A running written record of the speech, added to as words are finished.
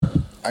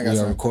We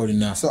are recording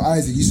now. So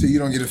Isaac, you say you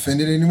don't get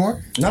offended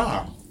anymore?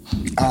 Nah.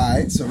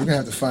 Alright, so we're gonna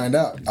have to find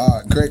out.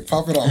 Greg,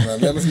 pop it off,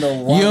 man. Let us know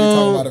why we're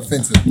talking about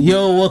offensive.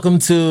 Yo, welcome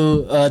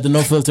to the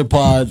No Filter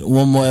Pod.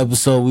 One more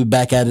episode. We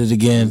back at it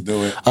again. Let's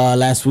do it.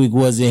 Last week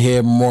wasn't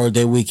here, Memorial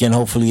Day weekend.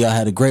 Hopefully y'all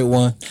had a great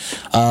one.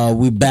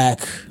 We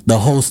back. The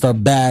hosts are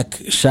back.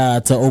 Shout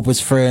out to Opus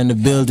Frere in the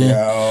building.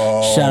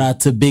 Yo. Shout out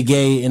to Big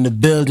A in the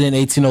building,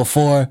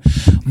 1804.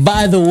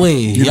 By the way,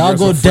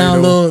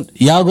 Universal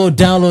y'all go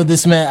download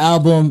this man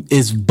album.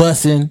 It's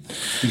bussin'.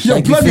 Yo,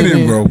 Like, plug you it feel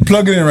in, me? bro.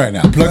 Plug it in right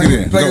now. Plug it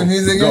in. Plug Go. the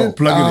music Go. in?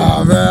 Plug it in.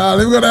 Oh, man.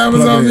 Let me go to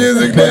Amazon Plug it in.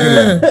 Music, Plug it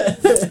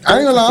man. I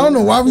ain't gonna lie. I don't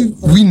know why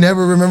we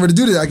never remember to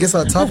do this. I guess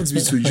our topics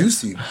be too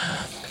juicy.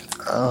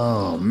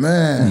 Oh,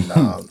 man.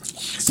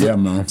 Yeah,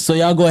 man. So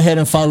y'all go ahead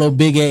and follow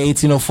Big A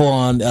 1804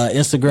 on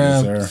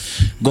Instagram.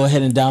 Yes, Go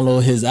ahead and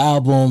download his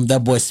album.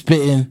 That boy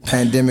spitting.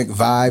 Pandemic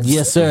Vibes.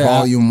 Yes, sir.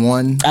 Volume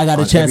 1. I got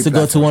a on chance to every go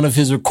to platform. one of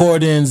his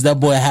recordings. That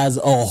boy has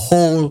a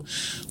whole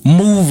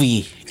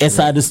movie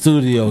inside the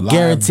studio. Live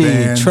Guaranteed.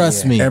 band,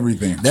 Trust me.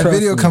 Everything. That Trust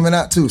video me. coming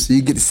out too, so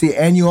you get to see it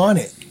and you on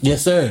it.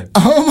 Yes, sir.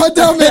 Oh, my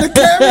dog made a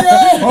cameo.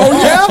 Oh,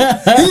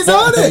 yeah? He's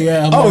on it.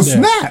 Yeah, I'm Oh, on there.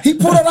 snap. He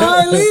pulled out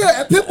Hialeah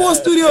at Pitbull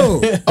Studio.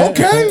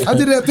 Okay. I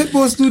did it at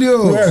Pitbull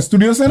Studio. Where?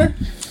 Studio Center?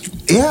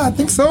 Yeah, I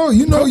think so.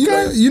 You know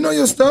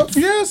your stuff.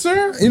 Yes,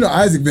 sir. You know,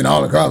 Isaac been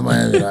all across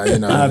Miami. Right? You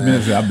know, I've been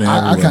I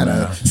everywhere, kind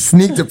man. of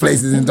sneak to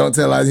places and don't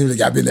tell Isaac. He's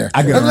like, I've been there.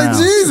 I get I'm like, around.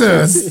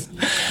 Jesus.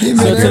 He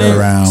So been get there.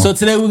 around.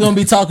 today we're going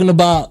to be talking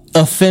about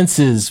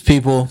offenses,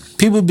 people.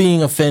 People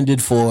being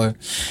offended for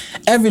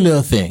every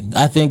little thing.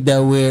 I think that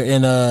we're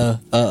in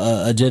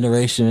a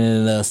generation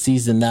and a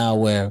season now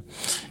where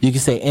you can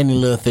say any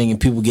little thing and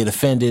people get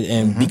offended.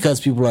 And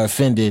because people are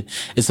offended,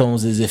 it's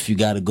almost as if you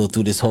got to go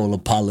through this whole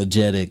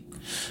apologetic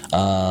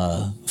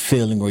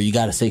feeling where you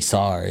got to say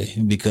sorry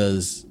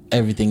because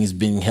everything is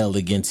being held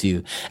against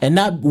you. And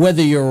not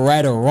whether you're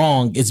right or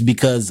wrong, it's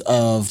because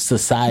of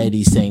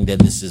society saying that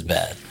this is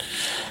bad.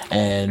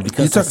 And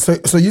because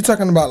So you're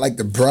talking about like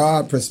the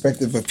broad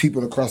perspective of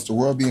people across the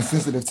world being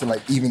sensitive to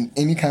like even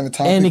any kind of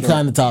topic?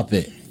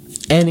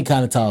 any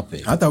kind of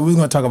topic. I thought we were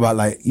going to talk about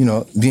like, you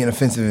know, being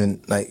offensive and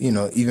like, you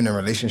know, even in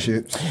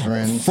relationships,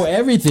 friends. For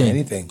everything.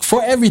 Anything.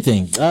 For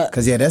everything.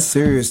 Because, yeah, that's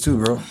serious too,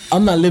 bro.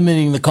 I'm not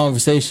limiting the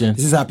conversation.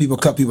 This is how people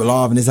cut people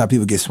off and this is how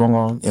people get swung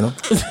on, you know?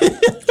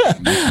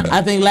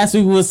 I think last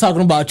week we was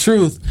talking about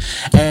truth,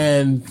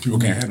 and People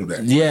can't handle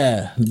that.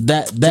 yeah,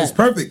 that That's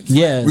perfect.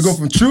 Yes. We go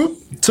from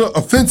truth to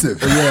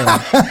offensive. Yeah.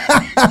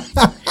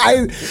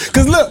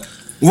 Because look,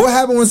 what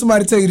happened when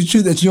somebody tell you the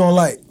truth that you don't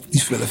like? You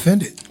feel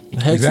offended.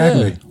 Heck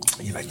Exactly. yeah.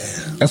 You're like,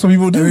 damn. That's what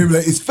people And do. we be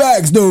like, it's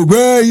facts though,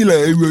 bro. You like,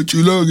 hey, bro,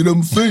 too long, get on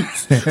my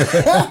face.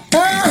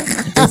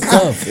 It's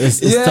tough. It's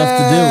tough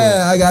to deal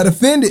with. I got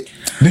offended.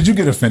 Did you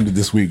get offended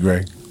this week,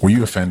 Greg? Were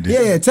you offended?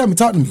 Yeah, tell me,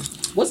 talk to me.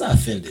 Was I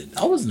offended?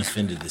 I wasn't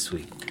offended this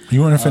week.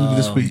 You weren't offended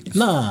this week?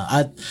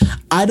 Nah,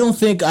 I don't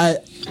think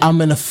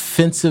I'm an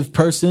offensive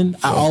person.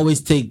 I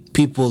always take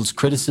people's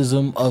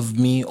criticism of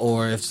me,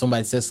 or if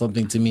somebody says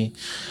something to me,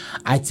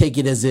 I take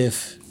it as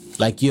if,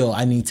 like, yo,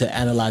 I need to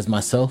analyze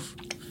myself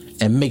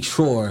and make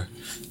sure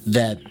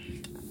that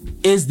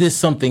is this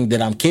something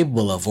that I'm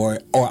capable of or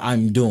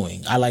I'm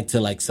doing. I like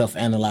to like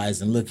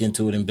self-analyze and look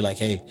into it and be like,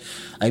 hey,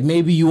 like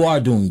maybe you are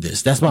doing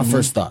this. That's my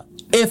first thought.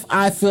 If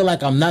I feel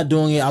like I'm not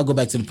doing it, I'll go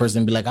back to the person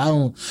and be like, I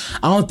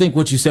don't think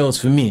what you said was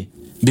for me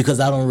because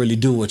I don't really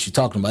do what you're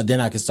talking about. Then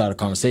I can start a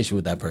conversation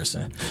with that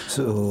person.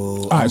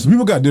 So, All right, so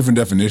people got different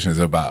definitions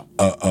about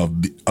of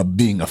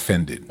being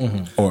offended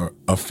or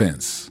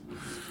offense.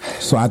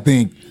 So I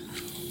think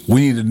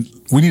we need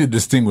to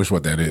distinguish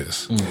what that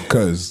is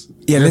because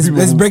yeah,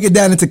 let's break it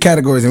down into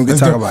categories and we can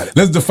talk about it.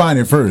 Let's define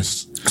it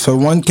first. So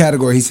one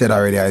category he said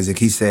already, Isaac,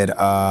 he said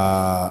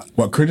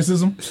What,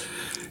 criticism?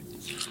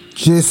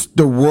 just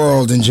the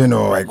world in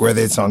general, like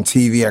whether it's on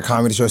TV or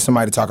comedy show,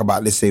 somebody talk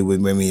about, let's say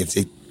with women, if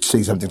they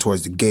say something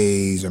towards the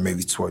gays or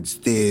maybe towards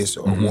this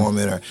or a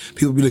woman, or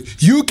people be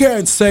like, you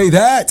can't say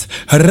that,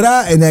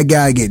 and that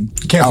guy get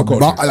Cancel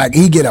culture. like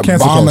he get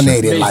Cancel culture,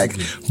 abominated, like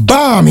basically.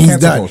 bomb, he's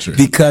Cancel done culture.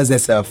 because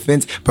that's an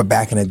offense. But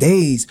back in the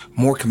days,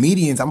 more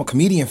comedians. I'm a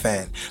comedian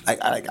fan.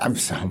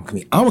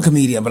 I'm a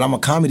comedian, but I'm a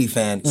comedy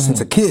fan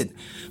since a kid,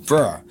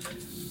 bruh.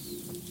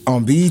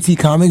 On BET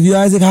Comic View,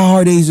 Isaac, how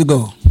hard they used to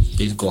go.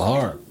 These go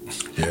hard.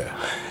 Yeah.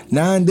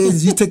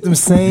 Nowadays, you take them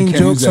same You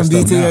can't jokes use on that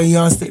BET stuff now. and you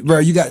on stage, bro.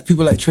 You got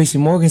people like Tracy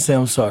Morgan say,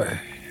 "I'm sorry,"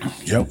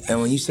 Yep.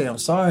 and when you say, "I'm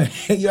sorry,"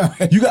 you got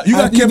Kevin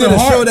did a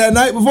Hart show that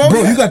night before,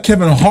 Bro, me? you got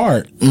Kevin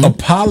Hart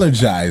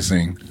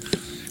apologizing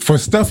for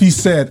stuff he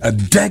said a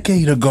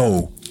decade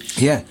ago.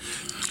 yeah.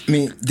 I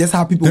mean, that's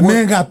how people The work.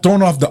 man got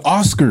thrown off the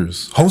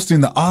Oscars,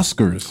 hosting the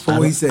Oscars. For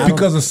what he said.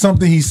 Because of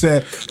something he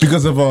said,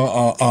 because of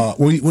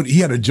he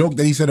had a joke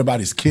that he said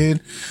about his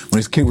kid, when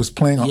his kid was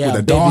playing Yeah,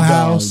 with a baby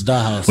dollhouse.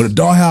 dollhouse. With a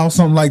dollhouse,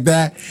 something like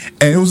that.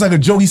 And it was like a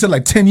joke he said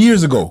like 10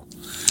 years ago.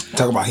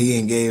 Talk about he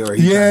ain't gay or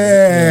he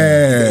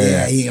Yeah.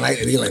 yeah, he ain't like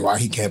it. He like why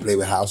he can't play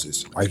with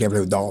houses, why he can't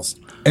play with dolls.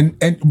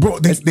 And bro,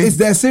 it's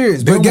that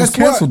serious. They But guess what?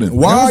 canceled him.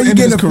 Why are you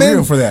getting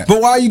offended for that?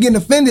 But why are you getting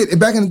offended?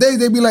 Back in the day,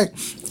 they'd be like,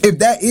 if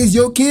that is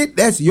your kid,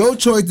 that's your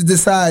choice to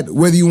decide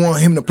whether you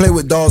want him to play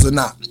with dolls or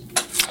not.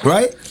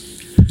 Right?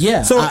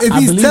 Yeah. So if I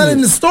he's believe telling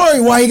it. the story,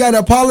 why he got to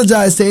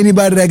apologize to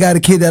anybody that got a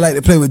kid that like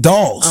to play with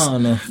dolls? I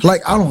don't know.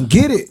 Like, I don't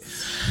get it.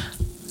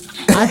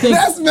 I think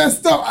That's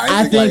messed up.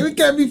 I think like, we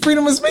can't be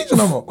freedom of speech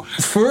no more.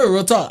 for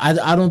real talk.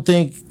 I don't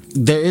think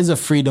there is a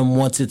freedom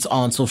once it's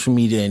on social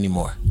media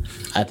anymore.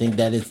 I think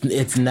that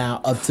it's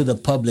now up to the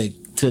public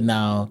to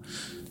now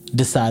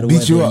decide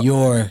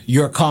whether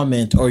your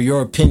comment or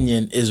your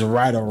opinion is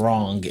right or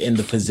wrong in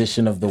the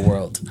position of the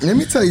world. Let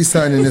me tell you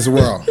something in this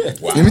world.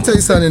 Let me tell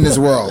you something in this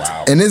world.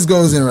 And this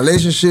goes in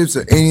relationships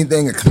or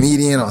anything, a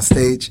comedian on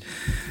stage.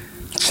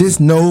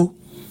 Just know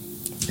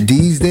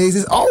these days,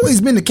 it's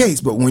always been the case,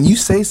 but when you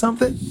say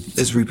something,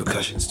 there's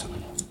repercussions to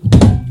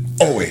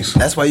it. Always.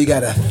 That's why you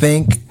gotta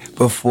think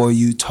before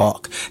you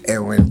talk.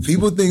 And when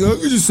people think, I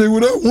can just say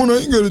what I want, I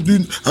ain't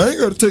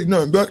gotta take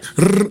nothing back.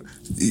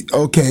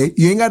 Okay,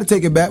 you ain't gotta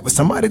take it back, but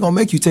somebody gonna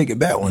make you take it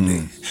back one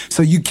day.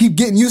 So you keep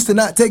getting used to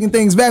not taking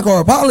things back or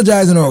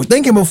apologizing or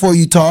thinking before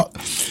you talk.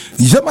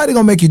 Somebody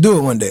gonna make you do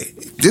it one day.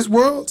 This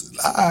world,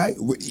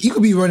 you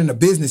could be running a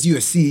business, you a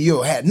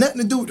CEO, had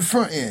nothing to do with the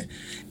front end.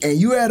 And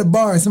you at a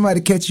bar and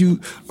somebody catch you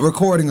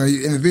recording or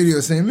in a video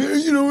saying, man,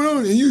 you know what I'm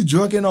doing, and you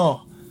drunk and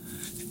all.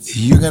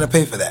 You're gonna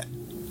pay for that.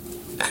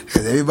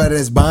 Because everybody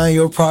that's buying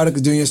your product or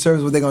doing your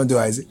service, what they gonna do,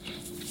 Isaac?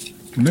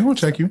 They gonna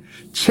check you.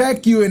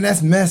 Check you, and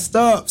that's messed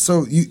up.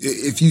 So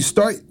if you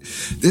start,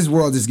 this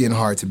world is getting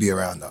hard to be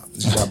around, though.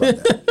 Just talk about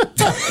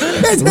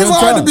that. It's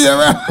hard to be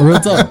around. Real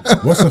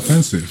talk. What's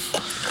offensive?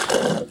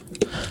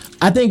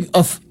 I think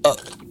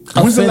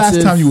When's the last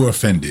time you were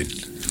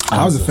offended?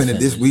 I was offended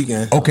this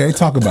weekend. Okay,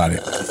 talk about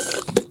it.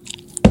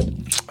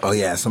 Oh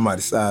yeah,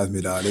 somebody sized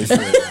me, dog. They said,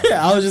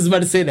 I was just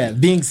about to say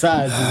that. Being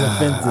sized is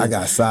offensive. I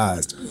got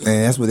sized.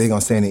 Man, that's what they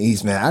gonna say in the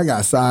East, man. I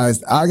got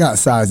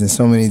sized in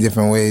so many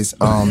different ways.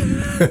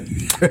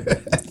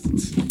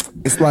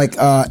 It's like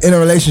in a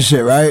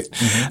relationship, right?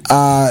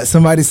 Mm-hmm.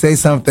 Somebody say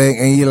something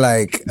and you're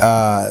like,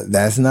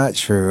 that's not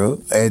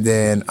true. And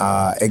then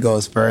it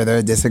goes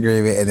further,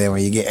 disagreement, and then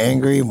when you get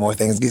angry, more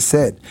things get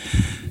said.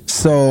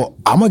 So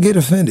I'm gonna get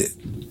offended.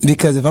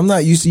 Because if I'm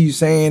not used to you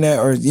saying that,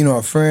 or you know,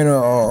 a friend,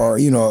 or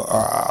you know,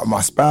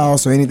 my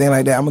spouse, or anything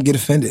like that, I'm gonna get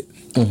offended.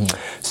 Mm-hmm.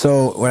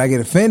 So when I get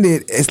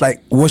offended, it's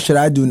like, what should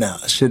I do now?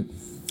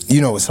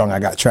 You know what song I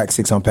got? Track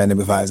 6 on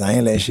Pandemic Vibes. I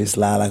ain't letting shit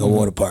slide like a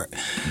water park.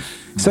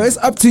 So it's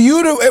up to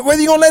you to whether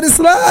you gonna let it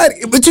slide,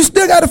 but you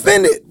still got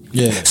offended.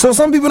 Yeah. So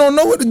some people don't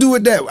know what to do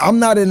with that. I'm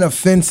not an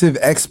offensive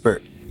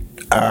expert.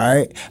 All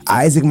right.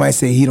 Isaac might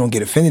say he don't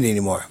get offended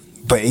anymore.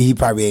 But he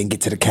probably ain't get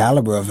to the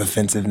caliber of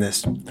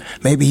offensiveness.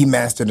 Maybe he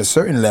mastered a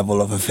certain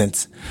level of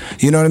offense.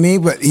 You know what I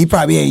mean? But he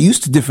probably ain't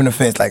used to different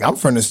offense. Like, I'm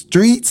from the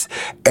streets,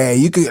 and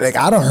you could, like,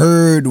 I done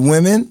heard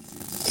women,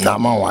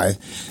 not my wife,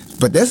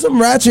 but there's some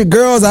ratchet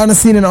girls I done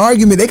seen in an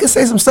argument. They can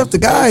say some stuff to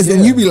guys,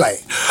 and you be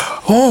like,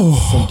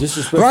 oh.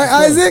 Right,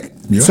 Isaac?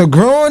 Yeah. So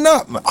growing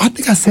up, I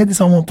think I said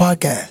this on one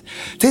podcast.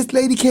 This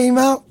lady came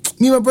out,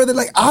 me and my brother,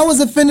 like, I was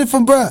offended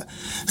for bruh.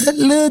 That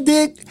little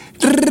dick.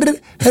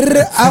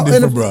 Out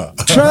in the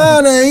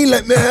trying to, he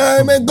like,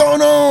 man,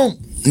 going on.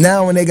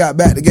 Now when they got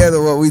back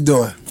together, what we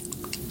doing?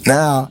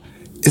 Now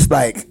it's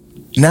like,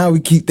 now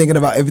we keep thinking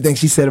about everything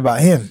she said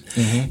about him.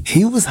 Mm-hmm.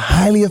 He was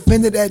highly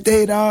offended that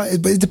day,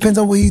 dog. But it depends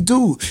on what he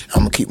do.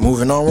 I'm gonna keep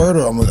moving onward,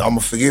 or I'm gonna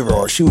forgive her,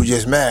 or she was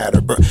just mad,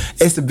 or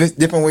it's the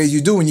different ways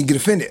you do when you get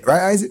offended,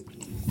 right, Isaac?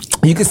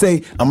 You can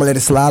say, I'm gonna let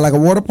it slide like a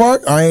water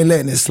park, or I ain't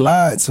letting it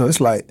slide. So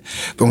it's like,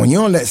 but when you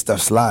don't let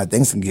stuff slide,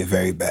 things can get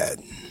very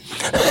bad.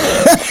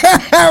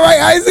 Right,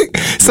 Isaac?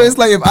 So it's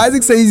like if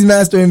Isaac says he's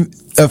mastering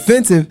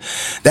offensive,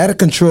 that'll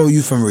control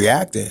you from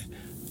reacting.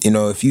 You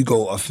know, if you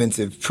go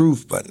offensive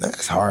proof, but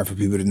it's hard for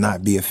people to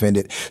not be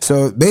offended.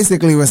 So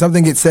basically, when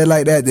something gets said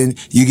like that, then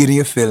you get in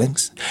your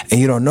feelings and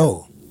you don't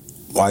know.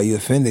 Why you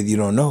offended, you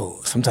don't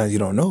know. Sometimes you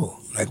don't know.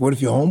 Like, what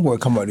if your homeboy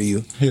come up to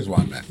you? Here's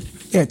why I'm at.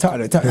 Yeah,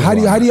 talk.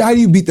 How do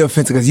you beat the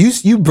offensive?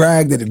 Because you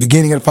bragged at the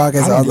beginning of the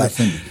podcast. I was like,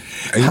 offended.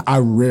 I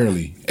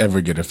rarely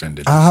ever get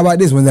offended. How about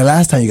this? When the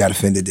last time you got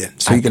offended then?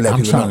 So you can let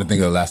people know. I'm trying to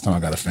think of the last time I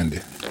got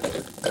offended.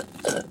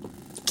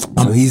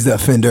 So he's the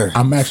offender.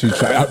 I'm actually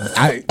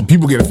trying.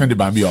 People get offended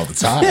by me all the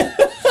time.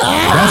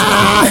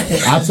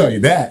 I'll tell you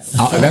that.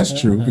 That's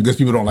true because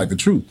people don't like the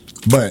truth.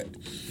 But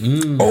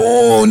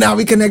oh, now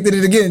we connected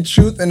it again.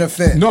 Truth and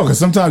offense. No, because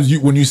sometimes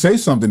when you say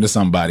something to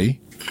somebody,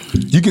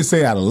 you can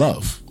say out of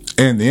love.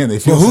 And in the end, they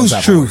feel. Well,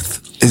 whose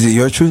truth? Is it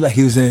your truth? Like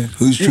he was saying,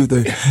 whose truth?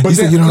 But you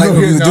said you don't like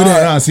when people do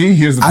that. No, see,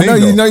 here's the thing. I know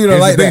you know you don't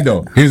like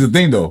that. Here's the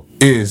thing, though,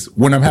 is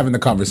when I'm having the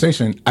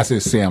conversation, I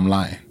say I'm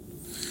lying.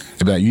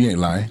 They be like, you ain't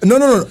lying.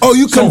 No. Oh,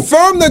 you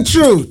confirm the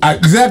truth.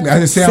 Exactly. I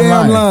just say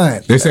I'm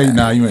lying. They say,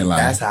 nah, you ain't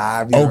lying. That's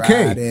how I be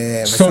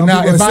okay. So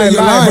now if I ain't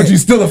lying, but you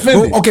still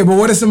offended. Okay, but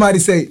what if somebody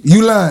say,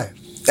 you lying?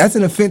 That's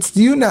an offense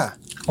to you now.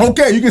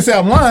 Okay, you can say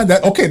I'm lying. Now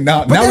we can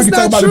talk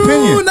about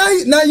opinion.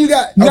 Now you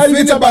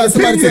can talk about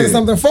somebody saying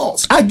something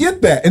false. I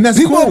get that, and that's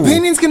people cool.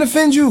 Opinions can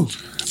offend you.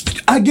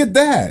 I get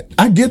that.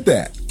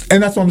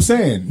 And that's what I'm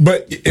saying.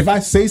 But if I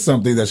say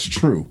something that's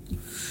true,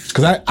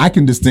 because I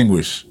can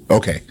distinguish,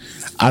 okay,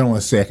 I don't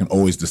want to say I can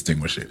always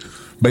distinguish it.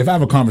 But if I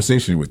have a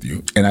conversation with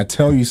you and I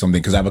tell you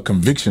something because I have a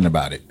conviction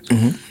about it,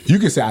 you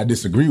can say I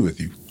disagree with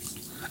you.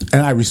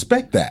 And I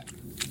respect that.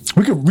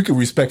 We could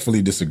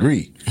respectfully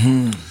disagree.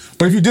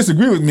 But if you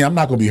disagree with me, I'm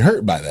not going to be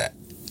hurt by that.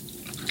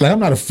 Like, I'm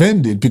not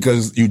offended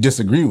because you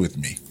disagree with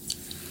me.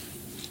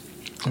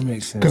 That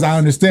makes sense. Because I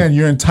understand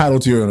you're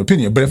entitled to your own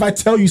opinion. But if I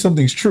tell you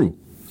something's true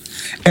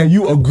and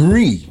you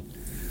agree,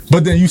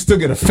 but then you still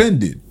get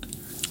offended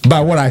by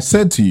what I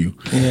said to you,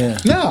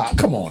 nah,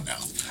 come on now.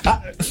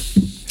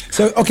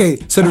 So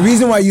the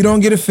reason why you don't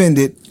get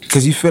offended,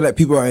 because you feel like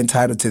people are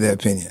entitled to their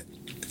opinion.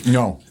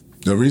 No,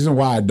 the reason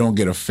why I don't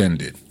get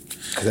offended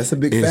that's a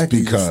big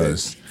factor.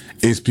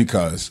 It's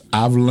because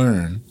I've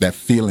learned that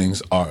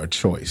feelings are a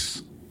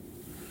choice.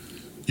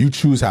 You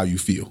choose how you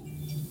feel.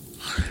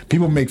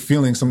 People make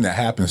feelings something that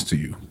happens to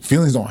you.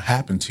 Feelings don't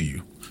happen to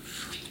you.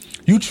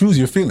 You choose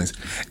your feelings.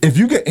 If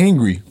you get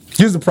angry,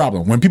 here's the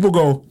problem. When people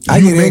go, I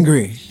get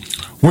angry.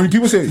 When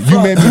people say,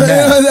 you made me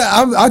mad.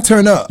 I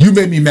turn up. You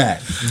made me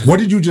mad. What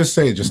did you just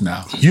say just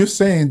now? You're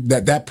saying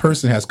that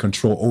person has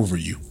control over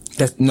you.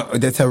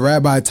 That's a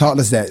rabbi taught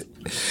us that.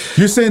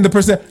 You're saying the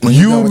person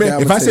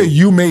if I say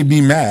you made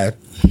me mad,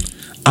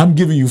 I'm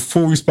giving you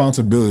full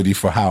responsibility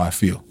for how I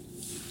feel.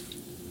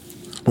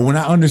 But when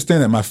I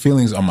understand that my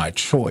feelings are my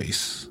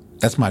choice,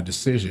 that's my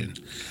decision,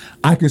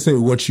 I can say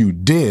what you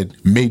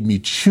did made me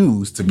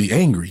choose to be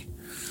angry.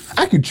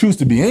 I could choose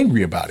to be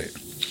angry about it.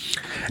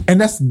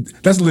 And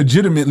that's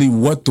legitimately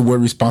what the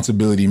word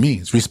responsibility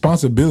means.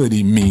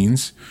 Responsibility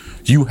means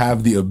you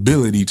have the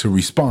ability to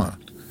respond.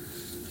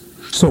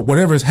 So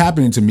whatever is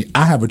happening to me,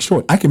 I have a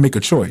choice. I can make a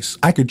choice.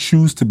 I could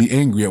choose to be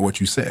angry at what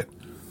you said.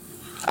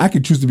 I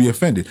could choose to be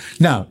offended.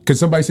 Now, can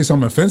somebody say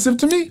something offensive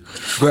to me?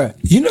 Bruh,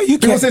 you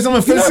can't say something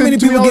offensive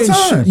to me all the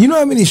time. You know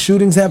how many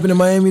shootings happened in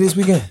Miami this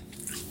weekend?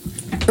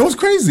 It was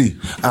crazy.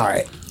 All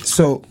right.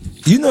 So,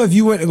 if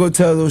you went to go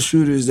tell those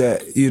shooters that,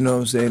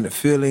 the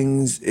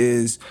feelings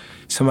is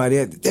somebody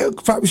else, they'll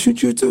probably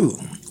shoot you too.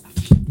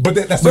 But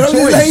that's I'm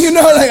choice.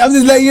 I'm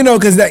just letting you know,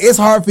 because it's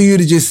hard for you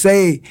to just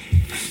say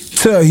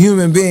to a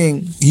human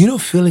being,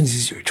 feelings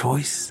is your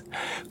choice.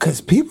 Because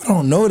people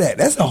don't know that.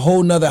 That's a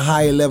whole nother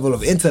higher level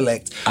of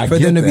intellect for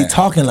them to be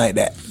talking like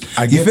that.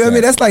 You feel me?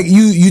 That's like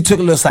you took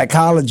a little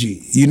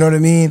psychology. You know what I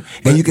mean?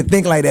 And you can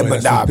think like that.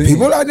 But nah,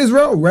 people like this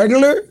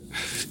regular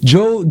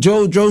Joe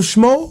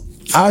Schmo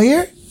out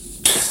here,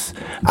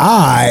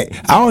 I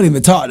don't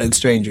even talk to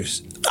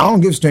strangers. I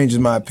don't give strangers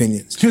my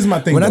opinions. Here's my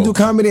thing. When I do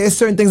comedy, there's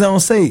certain things I don't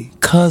say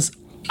because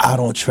I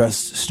don't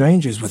trust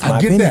strangers with my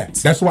opinions. I get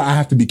that. That's why I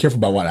have to be careful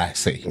about what I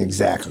say.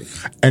 Exactly.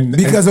 And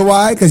because of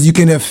why? Because you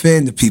can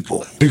offend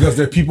people. Because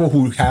there are people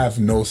who have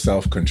no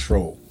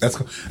self-control.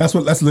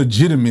 That's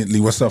legitimately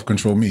what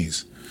self-control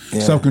means. Yeah.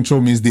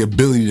 Self-control means the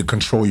ability to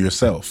control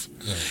yourself.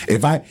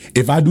 Yeah.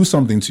 If I do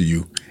something to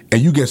you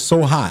and you get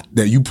so hot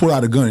that you pull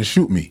out a gun and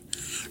shoot me,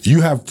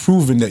 you have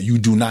proven that you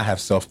do not have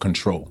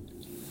self-control.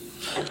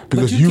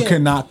 Because you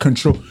cannot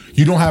control,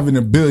 you don't have an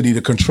ability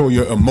to control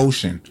your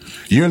emotion.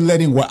 You're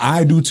letting what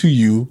I do to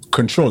you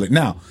control it.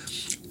 Now,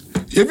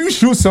 if you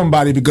shoot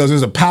somebody because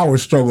there's a power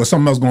struggle or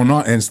something else going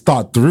on and it's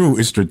thought through,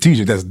 it's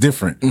strategic, that's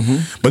different.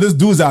 Mm-hmm. But there's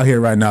dudes out here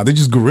right now, they're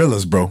just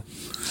gorillas, bro.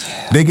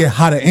 They get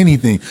hot at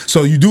anything.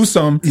 So you do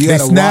something, they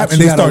snap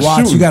and they start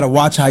shooting. You gotta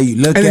watch how you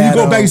look at him. And then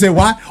you go back and say,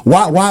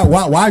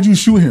 why'd you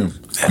shoot him?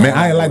 Man,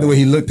 I didn't like the way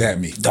he looked at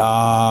me.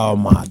 Oh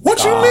my!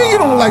 What you mean you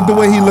don't like the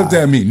way he looked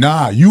at me?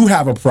 Nah, you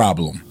have a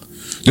problem.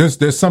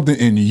 There's something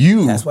in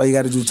you. That's why you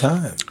got to do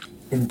time.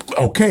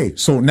 Okay,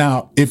 so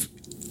now if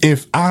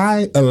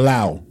I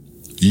allow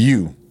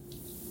you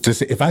to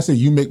say, if I say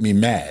you make me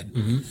mad,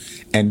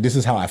 and this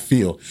is how I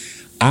feel,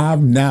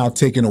 I've now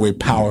taken away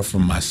power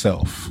from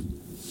myself.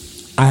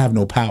 I have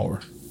no power.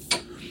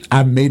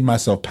 I've made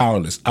myself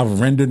powerless. I've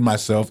rendered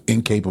myself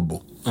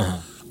incapable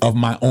of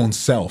my own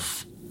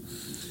self.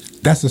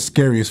 That's the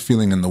scariest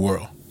feeling in the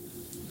world.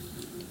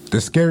 The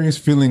scariest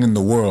feeling in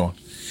the world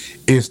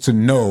is to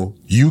know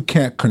you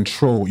can't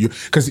control you.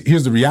 Because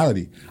here's the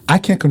reality. I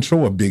can't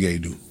control what Big A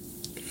do.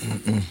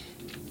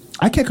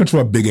 I can't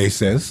control what Big A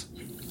says.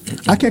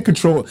 I can't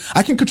control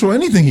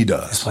anything he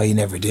does. That's why he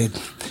never did.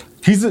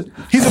 He's a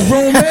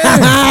grown man.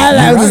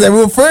 I was like,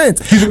 we're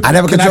friends. I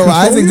never control what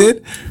Isaac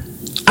did.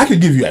 I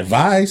could give you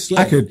advice. Yeah.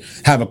 I could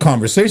have a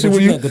conversation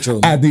with you.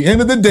 At the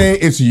end of the day,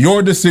 it's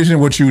your decision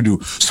what you do.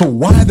 So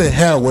why the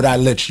hell would I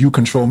let you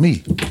control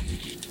me?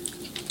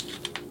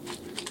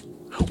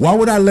 Why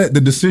would I let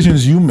the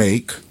decisions you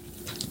make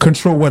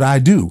control what I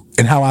do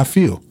and how I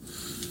feel?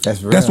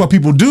 That's what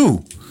people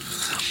do.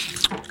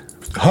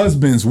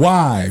 Husbands,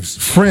 wives,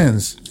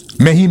 friends.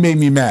 Man, he made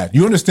me mad.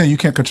 You understand you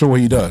can't control what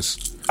he does.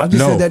 I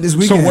just said that this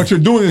weekend. So what you're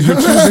doing is you're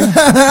choosing.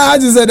 I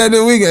just said that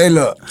this weekend. Hey,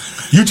 look.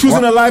 You're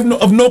choosing a life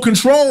of no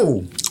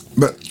control.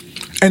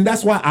 And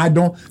that's why I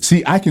don't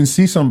see, I can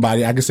see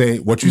somebody, I can say,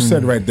 what you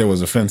said right there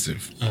was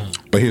offensive.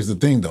 But here's the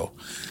thing, though.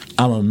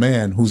 I'm a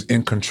man who's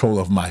in control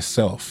of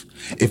myself.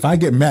 If I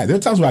get mad, there are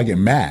times where I get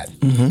mad.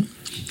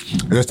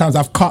 Mm-hmm. There's times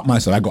I've caught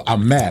myself. I go,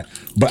 I'm mad.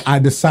 But I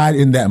decide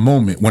in that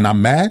moment when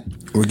I'm mad,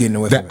 we're getting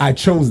away that from it. I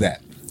chose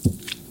that.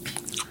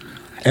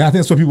 And I think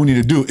that's what people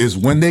need to do is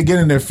when they get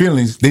in their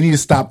feelings, they need to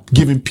stop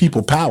giving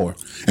people power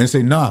and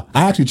say, nah,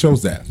 I actually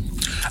chose that.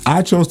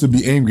 I chose to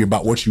be angry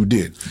about what you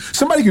did.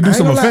 Somebody could do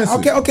some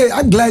offensive. Okay.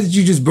 I'm glad that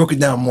you just broke it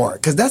down more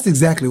because that's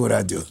exactly what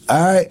I do.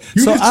 All right.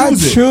 You so I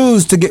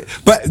choose to get,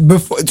 but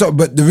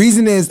the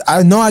reason is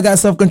I know I got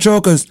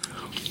self-control because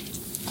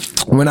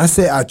when I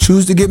say I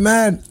choose to get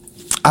mad,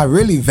 I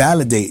really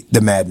validate the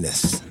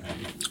madness.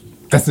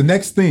 That's the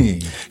next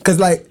thing. Because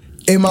like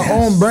in my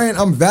own brain,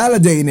 I'm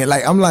validating it.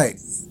 Like I'm like,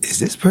 is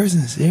this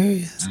person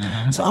serious?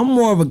 Mm-hmm. So I'm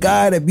more of a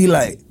guy that be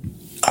like,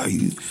 are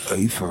you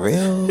for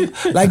real?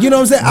 Like, you know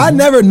what I'm saying? Mm-hmm. I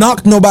never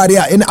knocked nobody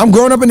out. And I'm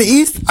growing up in the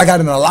East, I got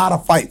in a lot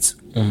of fights.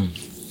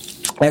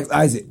 Mm-hmm. Like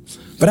Isaac.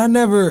 But I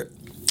never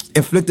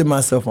inflicted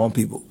myself on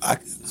people.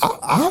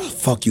 I'll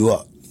fuck you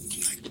up.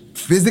 Like,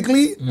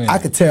 physically, I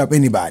could tear up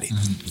anybody.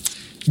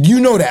 Mm-hmm.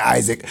 You know that,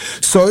 Isaac.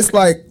 So it's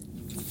like,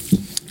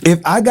 if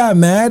I got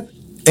mad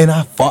and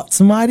I fought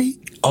somebody,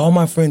 all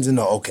my friends will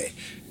know, okay,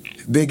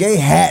 Big A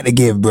had to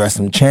give bruh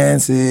some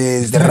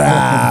chances.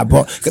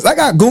 Because I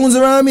got goons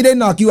around me, they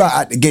knock you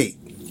out the gate.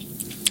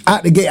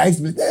 Out the gate, I used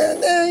to be,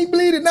 damn, he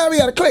bleeding, now we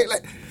got a click.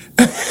 Like,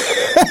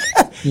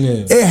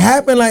 It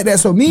happened like that.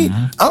 So me,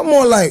 I'm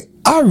more like,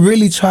 I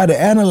really try to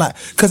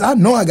analyze, because I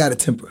know I got a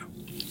temper.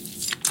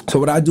 So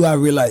what I do, I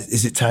realize,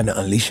 is it time to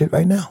unleash it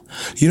right now?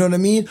 You know what I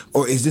mean?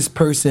 Or is this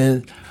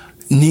person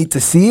need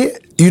to see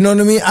it? You know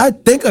what I mean? I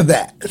think of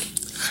that.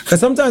 Because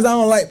sometimes I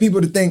don't like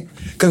people to think,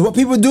 because what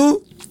people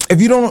do, if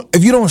you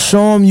don't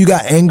show them you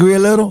got angry a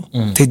little,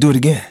 they do it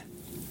again.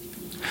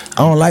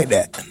 I don't like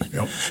that.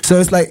 Yep. So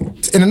it's like,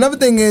 and another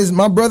thing is,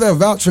 my brother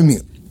vouch for me.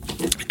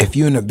 If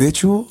you're an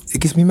habitual, it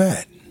gets me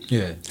mad.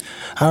 Yeah.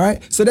 All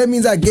right? So that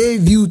means I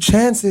gave you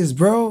chances,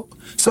 bro.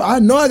 So I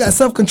know I got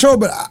self-control,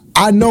 but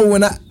I know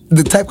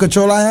the type of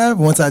control I have,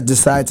 once I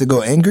decide to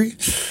go angry,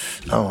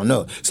 I don't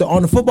know. So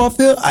on the football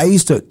field, I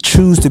used to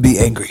choose to be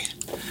angry.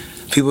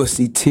 People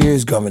see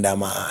tears coming down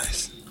my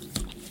eyes.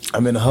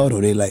 I'm in a huddle,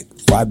 they like,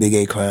 why Big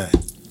A crying?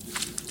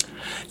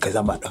 Because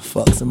I'm about to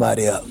fuck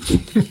somebody up.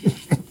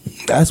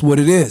 That's what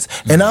it is.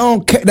 And I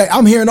don't care. Like,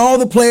 I'm hearing all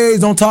the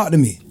players don't talk to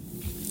me.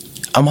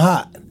 I'm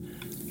hot.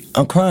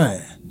 I'm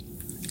crying.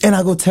 And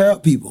I go tear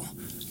up people.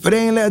 But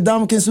they ain't let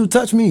Dominican Sue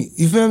touch me.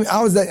 You feel me?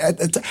 I was like,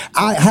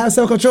 I have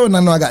self-control and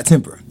I know I got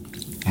temper.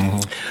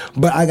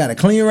 Mm-hmm. But I got a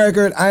clean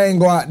record. I ain't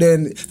go out there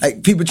and,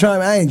 like, people trying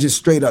me, I ain't just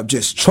straight up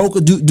just choke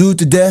a dude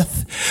to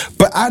death.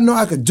 But I know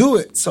I could do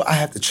it, so I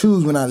have to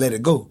choose when I let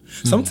it go.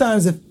 Mm-hmm.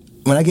 Sometimes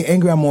when I get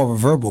angry, I'm more of a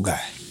verbal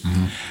guy.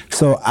 Mm-hmm.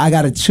 So I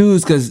got to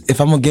choose, because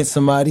if I'm going to get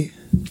somebody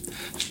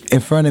in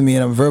front of me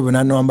and I'm verbal and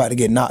I know I'm about to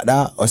get knocked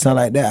out or something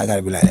like that, I got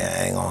to be like,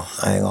 I ain't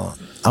going.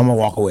 I'm going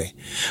to walk away.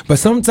 But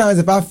sometimes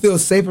if I feel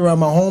safe around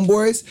my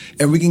homeboys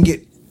and we can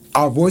get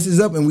our voices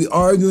up and we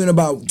arguing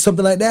about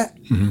something like that,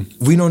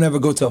 we don't ever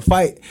go to a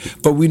fight,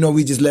 but we know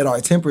we just let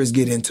our tempers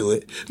get into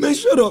it. Man,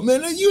 shut up,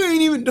 man. You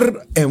ain't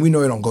even... And we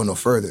know it don't go no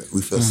further.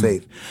 We feel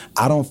safe.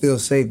 I don't feel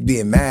safe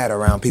being mad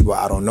around people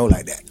I don't know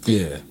like that.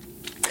 Yeah.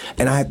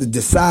 And I have to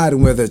decide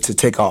whether to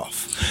take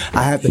off.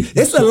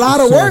 It's a lot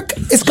of work.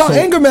 It's called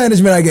anger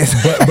management, I guess.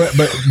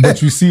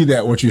 But you see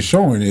that what you're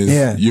showing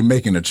is you're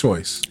making a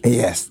choice.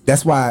 Yes.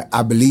 That's why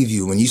I believe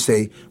you. When you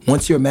say,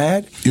 once you're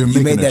mad, you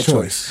made that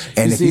choice.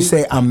 And if you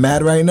say, I'm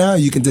mad right now,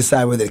 you can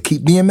decide whether to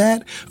keep being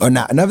mad or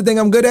not. Another thing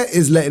I'm good at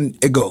is letting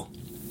it go.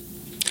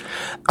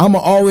 I'm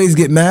going to always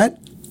get mad,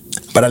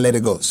 but I let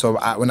it go. So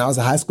when I was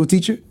a high school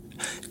teacher,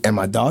 and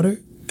my daughter,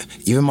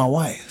 even my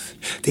wife,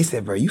 they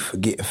said, bro, you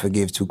forget and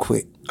forgive too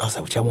quick. I was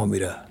like, what y'all want me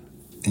to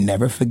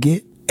never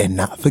forget and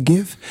not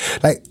forgive?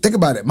 Like, think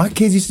about it. My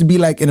kids used to be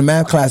like in a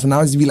math class when I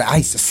used to be like, I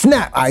used to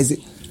snap, Isaac.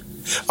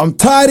 I'm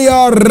tired of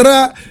y'all,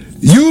 rah.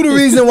 You the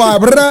reason why,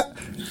 rah.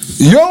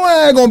 Your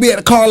ass gonna be at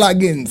the car lot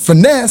getting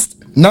finessed,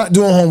 not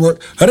doing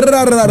homework. Rah,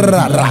 rah, rah,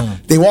 rah, rah.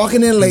 They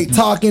walking in late,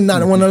 talking,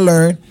 not want to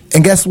learn.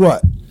 And guess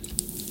what?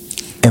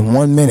 In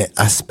 1 minute,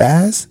 I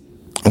spaz,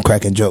 I'm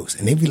cracking jokes.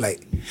 And they be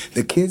like,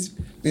 the kids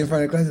be in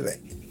front of the class,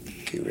 like,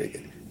 okay,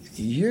 Reagan,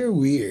 you're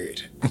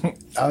weird.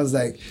 I was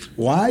like,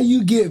 why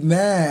you get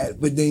mad,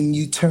 but then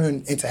you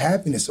turn into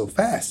happiness so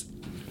fast?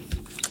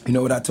 You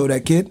know what I told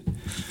that kid?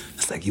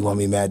 It's like, you want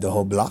me mad the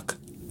whole block?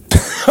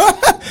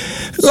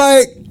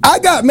 Like, I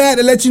got mad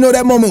to let you know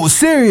that moment was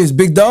serious,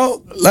 big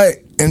dog.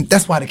 Like, and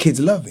that's why the kids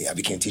love me. I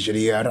became teacher of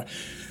the year. I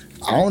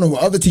don't know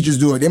what other teachers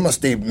do. They must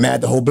stay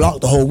mad the whole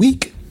block, the whole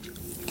week.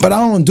 But I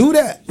don't do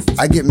that.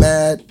 I get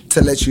mad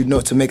to let you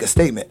know, to make a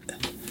statement.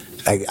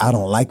 Like, I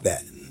don't like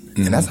that.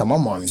 And that's how my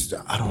mom used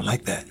to. I don't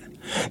like that.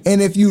 And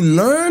if you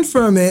learn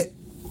from it,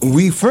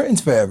 we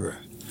friends forever.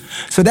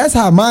 So that's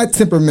how my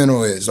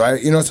temperamental is,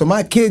 right? You know, so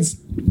my kids,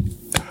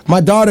 my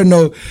daughter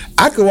know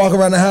I could walk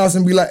around the house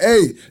and be like,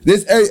 hey,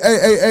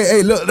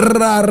 look,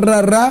 rah,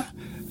 rah, rah.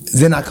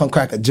 Then I come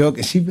crack a joke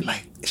and she be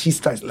like, she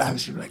starts laughing.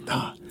 She be like,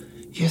 dawg,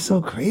 you're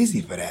so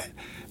crazy for that.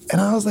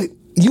 And I was like,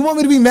 you want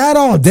me to be mad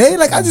all day?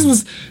 Like, I just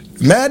was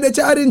mad that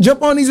y'all didn't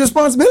jump on these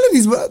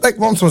responsibilities. But like,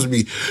 I'm supposed to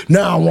be,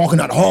 now I'm walking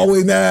out the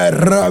hallway mad,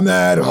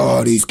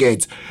 oh, these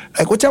kids.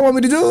 Like, what y'all want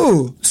me to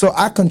do? So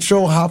I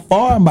control how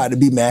far I'm about to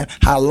be mad,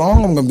 how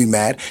long I'm going to be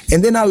mad,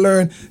 and then I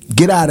learn,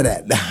 get out of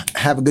that.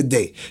 Have a good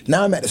day.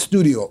 Now I'm at the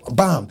studio.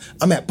 Bam.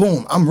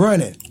 I'm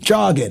running,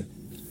 jogging.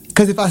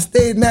 Because if I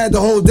stayed mad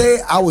the whole day,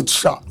 I would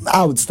stop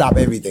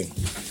everything.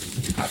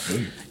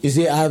 You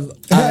see, so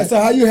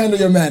how you handle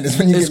your madness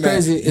when you get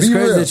mad? It's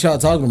crazy that y'all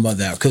talking about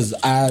that, because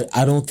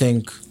I don't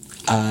think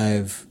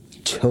I've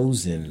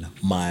chosen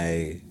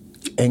my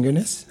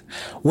angerness.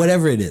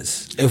 Whatever it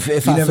is. If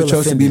you I never feel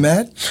chose offended. to be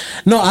mad?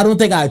 No, I don't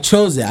think I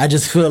chose it. I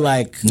just feel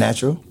like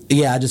natural.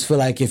 Yeah, I just feel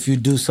like if you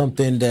do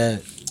something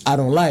that I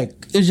don't like,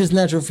 it's just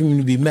natural for me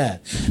to be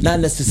mad.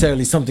 Not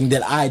necessarily something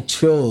that I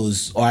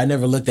chose, or I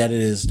never looked at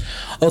it as,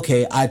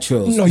 okay, I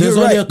chose. No, there's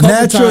you're only right. a couple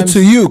Natural times,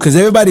 to you, because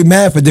everybody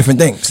mad for different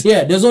things.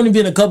 Yeah, there's only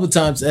been a couple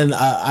times, and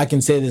I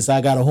can say this.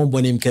 I got a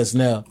homeboy named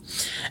Kesnell,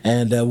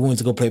 and we went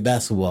to go play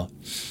basketball.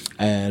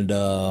 And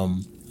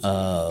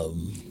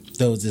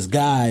there was this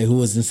guy who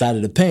was inside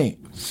of the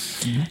paint.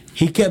 Mm-hmm.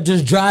 He kept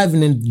just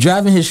driving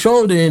his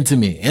shoulder into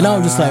me. And I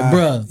was just like,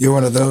 bruh. You're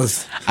one of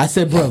those. I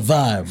said, bruh,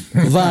 vibe,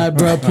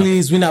 bruh,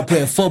 please. We're not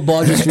playing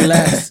football. Just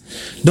relax.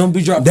 Don't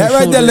be dropping that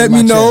right there let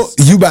me know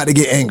chest. You about to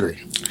get angry.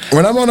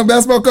 When I'm on a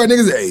basketball court,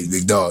 niggas say, hey,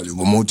 big dog,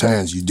 one more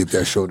times you dip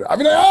that shoulder. I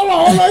be like, hold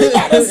on, you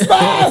about to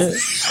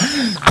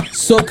spaz.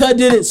 So Cut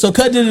did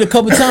it a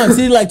couple times.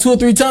 He did it like 2 or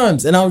 3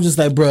 times. And I was just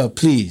like, bruh,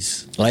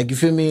 please. Like, you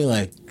feel me?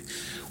 Like,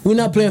 we're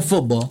not playing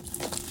football.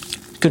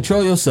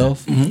 Control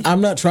yourself. Mm-hmm. I'm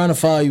not trying to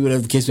follow you,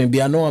 whatever the case may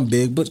be. I know I'm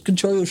big, but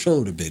control your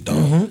shoulder, big dog.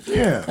 Mm-hmm.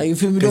 Yeah. Like, you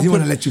feel me? Because you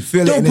want to let you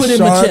feel it. Don't and put it it's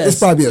in my sharp. chest. It's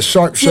probably a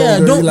sharp shoulder. Yeah,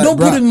 don't like,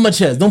 put it in my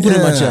chest. Don't put it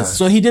in my chest.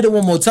 So he did it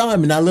one more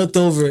time, and I looked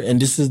over,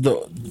 and this is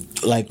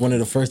one of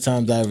the first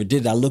times I ever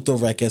did it. I looked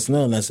over at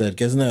Kesnell, and I said,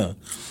 Kesnell,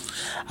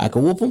 I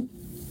could whoop him?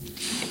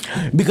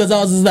 Because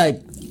I was just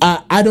like,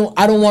 I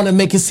don't want to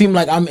make it seem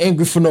like I'm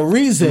angry for no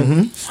reason.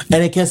 Mm-hmm.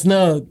 And then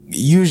Kesnell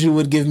usually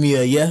would give me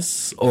a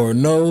yes or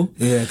no.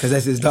 Yeah, because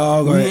that's his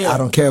dog, or I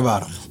don't care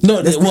about him.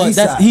 No,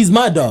 he's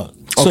my dog.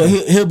 Okay. So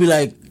he'll be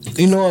like,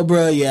 you know what,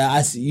 bro? Yeah,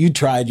 I see you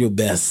tried your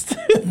best.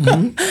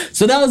 Mm-hmm.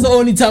 So that was the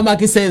only time I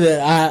could say that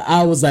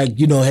I was like,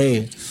 you know,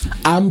 hey,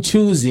 I'm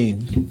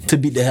choosing to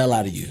beat the hell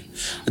out of you.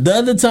 The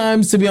other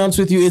times, to be honest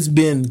with you, it's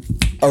been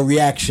a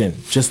reaction.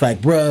 Just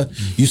like, bro,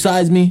 you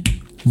size me,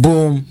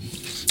 boom.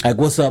 Like,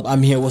 what's up?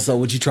 I'm here. What's up?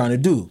 What you trying to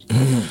do?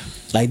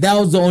 Mm-hmm. Like, that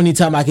was the only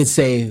time I could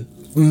say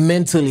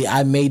mentally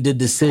I made the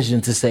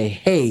decision to say,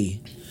 hey,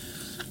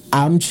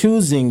 I'm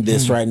choosing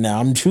this right now.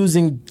 I'm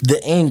choosing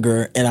the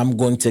anger, and I'm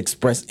going to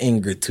express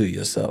anger to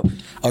yourself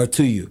or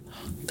to you.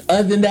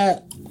 Other than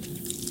that,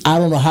 I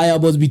don't know how y'all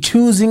supposed to be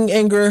choosing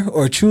anger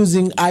or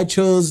choosing I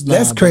chose. Nah,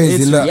 that's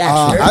crazy. Look,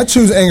 I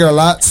choose anger a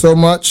lot so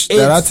much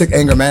that I took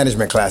anger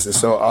management classes.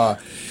 So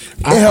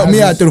it helped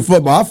me out through the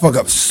football. I fuck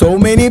up so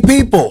many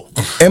people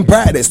in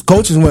practice.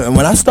 Coaches,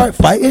 when I start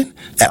fighting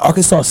at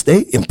Arkansas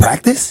State in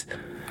practice,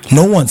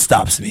 no one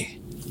stops me.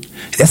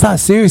 That's how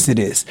serious it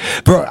is.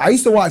 Bro, I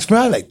used to watch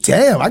film, I'm like,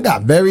 damn, I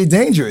got very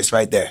dangerous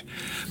right there.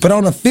 But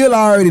on the field,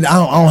 I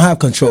don't have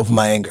control for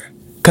my anger.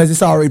 Because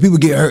it's already, people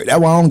get hurt. That's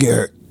why I don't get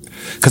hurt.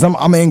 Because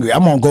I'm angry.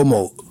 I'm on go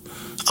mode.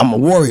 I'm a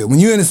warrior. When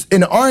you're in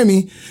the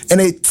army and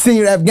they send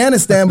you to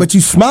Afghanistan, but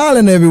you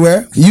smiling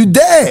everywhere, you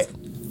dead.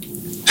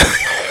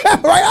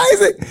 Right,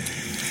 Isaac?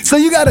 So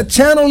you got to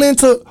channel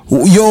into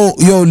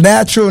your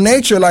natural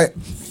nature. Like,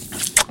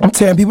 I'm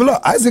tearing people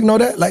up. Isaac know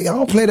that. Like, I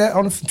don't play that.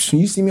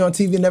 You see me on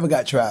TV, never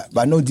got tried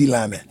by no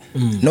D-lineman.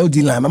 No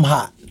D-lineman. I'm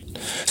hot.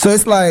 So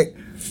it's like,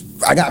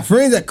 I got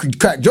friends that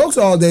crack jokes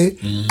all day.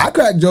 I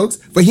crack jokes,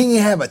 but he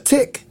ain't have a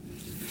tick.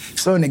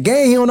 So in the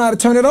game, he don't know how to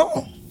turn it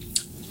on.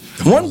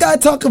 One guy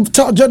talked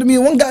to me.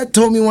 One guy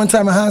told me one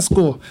time in high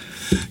school,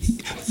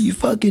 "You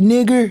fucking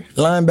nigger."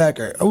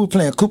 Linebacker. I was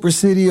playing Cooper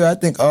City, or I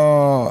think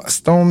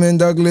Stoneman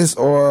Douglas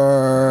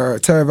or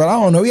Terryville. I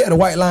don't know. He had a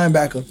white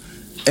linebacker,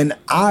 and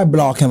I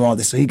blocked him all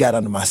this, so he got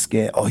under my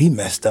skin. Oh, he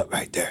messed up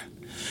right there.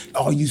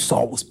 All you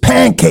saw was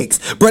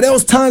pancakes, bro. There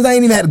was times I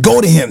ain't even had to go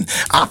to him.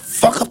 I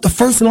fuck up the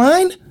first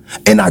line,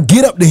 and I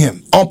get up to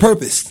him on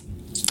purpose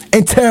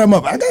and tear him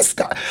up. I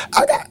got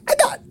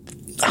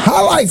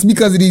highlights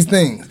because of these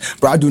things.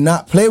 Bro, I do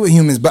not play with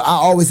humans, but I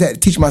always had to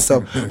teach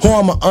myself who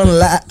I'm going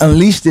to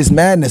unleash this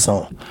madness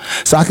on.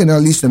 So I can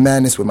unleash the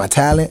madness with my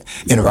talent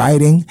in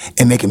writing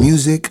and making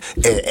music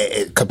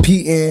and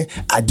competing.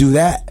 I do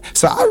that.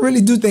 So I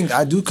really do think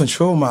I do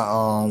control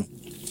my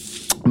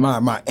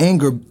my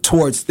anger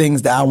towards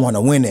things that I want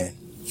to win in.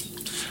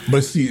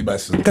 But see,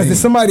 because if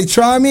somebody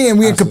try me and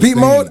we in compete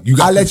mode,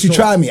 I let you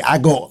try me. I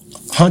go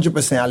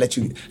 100%. I let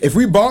you. If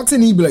we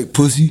boxing, he'd be like,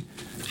 pussy.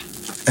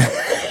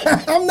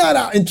 I'm not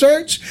out in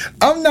church.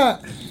 I'm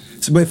not.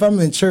 So, but if I'm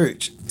in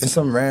church and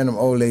some random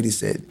old lady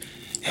said,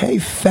 "Hey,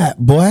 fat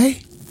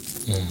boy,"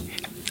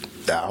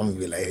 I'm gonna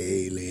be like,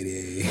 "Hey,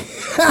 lady,"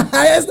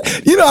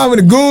 you know I'm in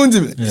the goon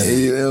to me. Yeah.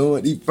 Hey,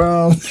 what he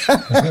from?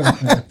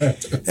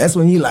 That's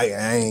when you like,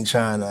 I ain't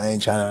trying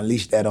to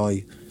unleash that on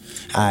you.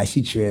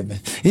 She tripping.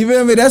 You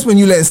feel me? That's when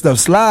you let stuff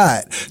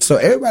slide. So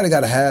everybody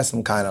got to have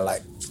some kind of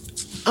like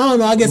I don't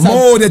know. I guess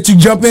mode that you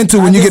jump into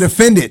when you get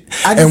offended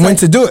and when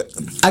to do it.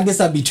 I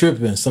guess I'd be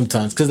tripping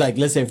sometimes because, like,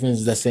 let's say for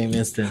instance that same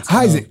instance.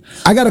 Isaac,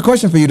 I got a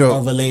question for you though.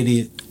 Of a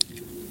lady.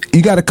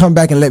 You got to come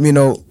back and let me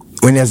know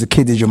when as a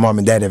kid did your mom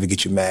and dad ever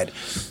get you mad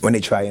when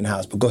they try you in the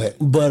house? But go ahead.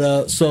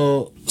 But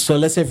so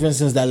let's say for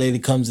instance that lady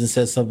comes and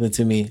says something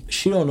to me.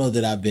 She don't know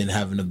that I've been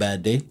having a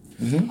bad day.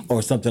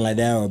 Or something like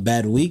that, or a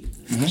bad week,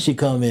 she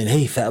come in,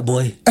 hey, fat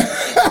boy.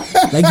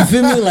 Like, you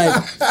feel me? Like,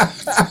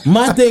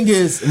 my thing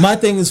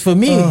is for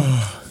me,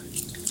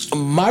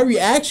 my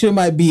reaction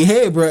might be,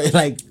 hey, bro,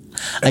 like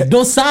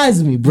don't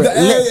size me, bro.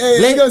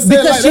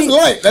 That's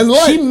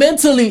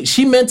light.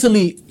 She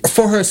mentally,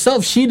 for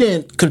herself, she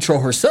didn't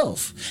control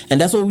herself,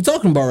 and that's what we're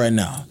talking about right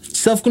now.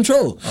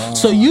 Self-control.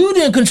 So you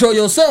didn't control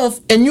yourself,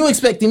 and you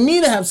expecting me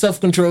to have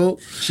self-control.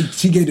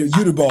 She gave you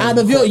the ball out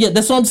of your. Yeah,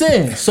 that's what I'm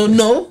saying. So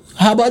no.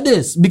 How about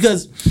this?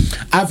 Because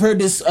I've heard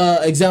this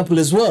example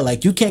as well.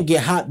 Like, you can't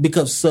get hot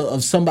because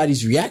of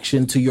somebody's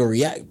reaction to your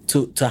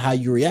to how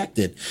you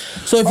reacted.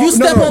 So if you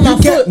step on my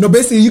foot,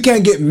 basically you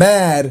can't get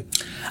mad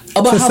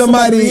about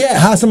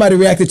how somebody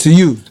reacted to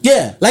you.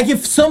 Yeah, like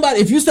if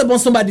you step on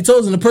somebody's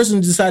toes and the person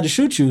decided to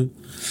shoot you,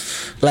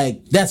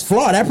 like, that's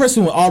flawed. That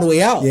person went all the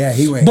way out. Yeah,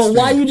 he went. But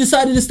why you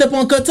decided to step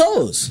on cut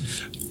toes?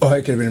 Oh,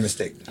 it could have been a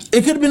mistake.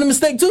 It could have been a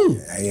mistake too.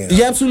 Yeah.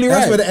 You're absolutely right.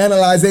 That's where the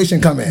analyzation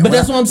come in. But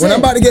that's what I'm saying. When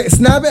I'm about to get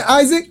snapping,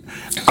 Isaac,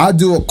 I'll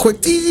do a quick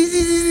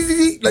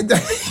like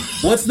that.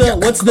 What's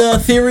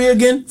the theory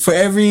again? For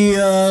every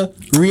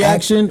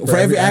reaction, for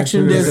every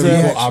action, there's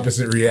an equal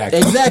opposite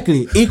reaction.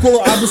 Exactly, equal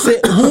or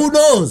opposite. Who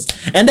knows?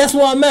 And that's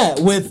where I'm at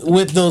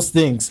with those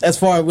things. As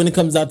far as when it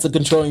comes down to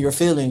controlling your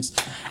feelings,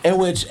 in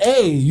which,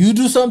 hey, you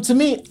do something to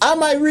me, I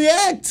might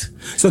react.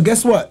 So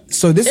guess what?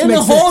 So this in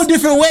makes a whole sense.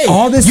 different way.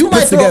 All this you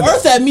might throw together.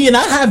 Earth at me, and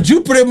I have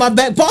Jupiter in my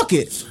back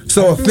pocket.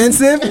 So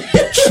offensive,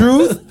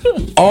 truth,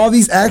 all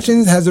these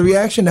actions has a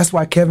reaction. That's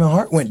why Kevin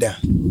Hart went down.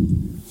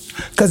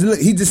 Because look,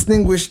 he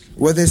distinguished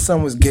whether his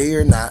son was gay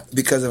or not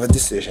because of a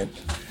decision.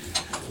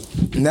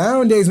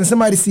 Nowadays, when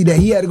somebody see that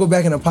he had to go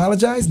back and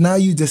apologize, now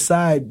you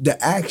decide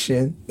the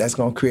action that's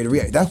going to create a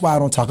reaction. That's why I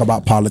don't talk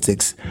about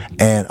politics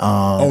and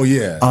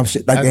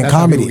shit like in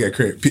comedy.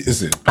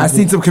 I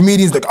seen some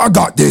comedians like, I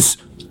got this.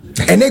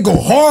 And they go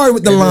hard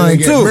with the line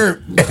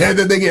too. And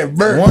then they get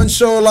burnt. One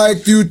show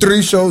like you,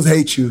 3 shows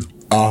hate you.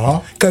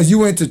 Because you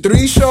went to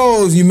 3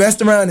 shows, you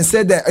messed around and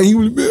said that, and you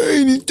was like, I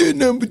ain't did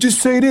nothing but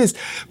just say this.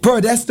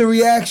 Bro, that's the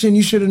reaction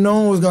you should have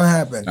known was going to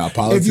happen. Now,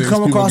 politics, if you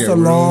come across a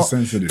law.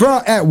 Sensitive.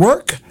 Bro, at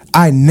work,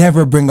 I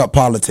never bring up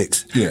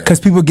politics. Yeah. Because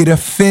people get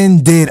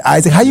offended.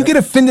 Isaac, how you get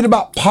offended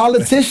about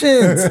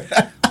politicians?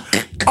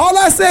 All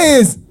I say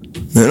is,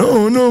 man, I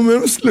don't know, man,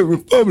 I'm still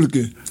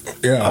Republican.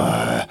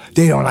 Yeah.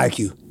 They don't like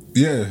you.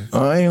 Yeah.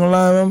 I ain't gonna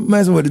lie, I'm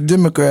messing with the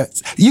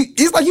Democrats.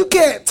 It's like you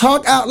can't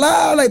talk out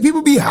loud. Like,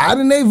 people be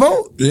hiding their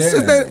vote.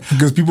 Yeah,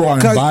 because people are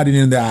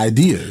embodying their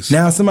ideas.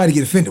 Now somebody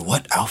get offended.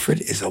 What,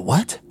 Alfred is a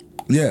what?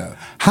 Yeah.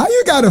 How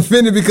you got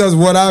offended because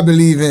what I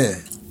believe in?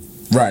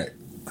 Right.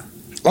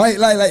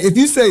 Like if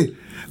you say,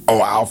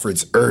 oh,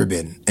 Alfred's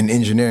urban and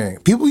engineering,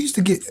 people used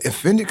to get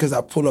offended because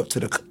I pull up to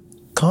the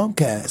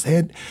Comcast. They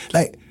had,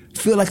 like,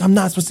 feel like I'm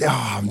not supposed to say,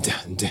 oh, I'm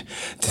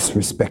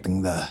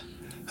disrespecting the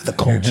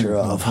culture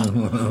of.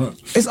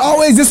 It's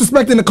always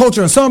disrespecting the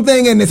culture of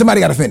something, and then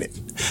somebody got offended.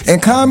 In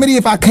comedy,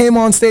 if I came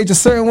on stage a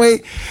certain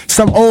way,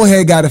 some old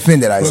head got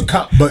offended.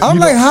 But I'm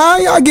like, how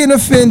y'all getting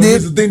offended?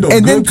 Here's the thing, though,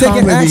 and good then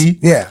taking action?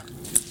 Yeah,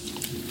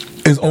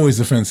 is always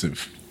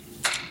offensive.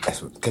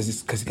 That's because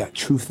it got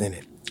truth in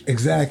it.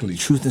 Exactly,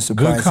 truth and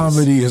surprises. Good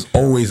comedy is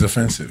always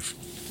offensive.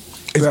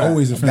 It's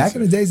always offensive. Back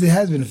in the days, it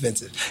has been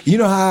offensive. You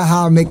know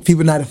how I make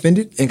people not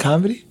offended in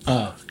comedy?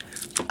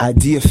 I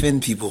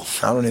de-offend people.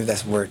 I don't know if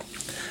that's a word.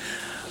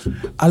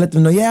 I let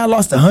them know, yeah, I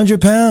lost 100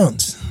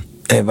 pounds.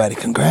 Everybody,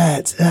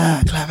 congrats.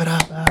 Clap it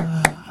up.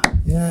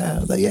 Yeah, I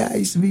was like, yeah, I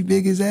used to be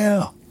big as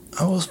hell.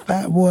 I was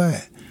fat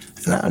boy.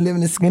 And now I'm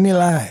living a skinny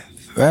life,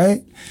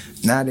 right?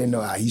 Now they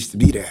know I used to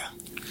be there.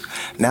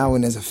 Now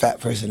when there's a fat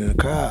person in the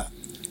crowd,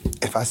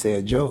 if I say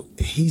a joke,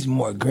 he's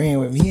more agreeing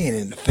with me. He ain't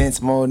in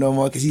defense mode no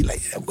more because he's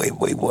like, that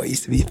boy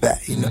used to be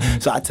fat, you know?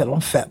 So I tell him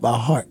I'm fat by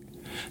heart.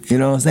 You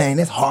know what I'm saying?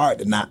 It's hard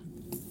to not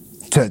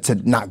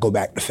go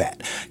back to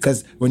fat.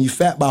 Because when you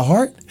fat by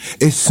heart,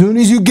 as soon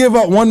as you give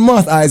up 1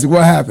 month, Isaac,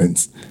 what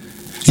happens?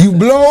 You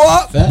blow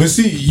up. But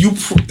see,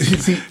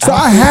 so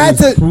I had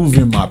to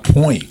proving my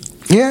point.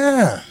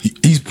 Yeah.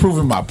 He's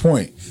proving my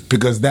point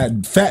because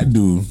that fat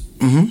dude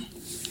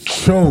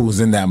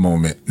chose in that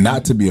moment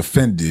not to be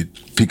offended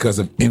because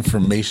of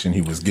information he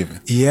was given.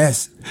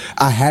 Yes.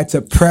 I had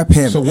to prep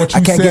him. So what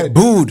you I can't get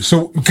booed.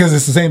 So because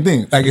it's the same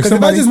thing. Like if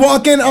I just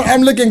walk in,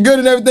 I'm looking good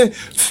and everything,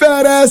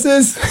 fat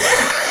asses.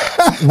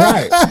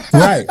 Right.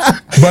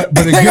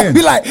 But again,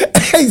 be like,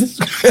 hey.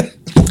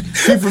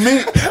 See, for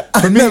me,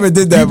 never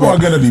did that. People are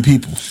gonna be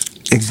people.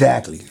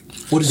 Exactly.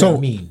 What does that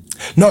mean?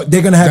 No,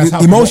 they're gonna have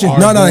emotions.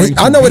 No,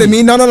 I know what it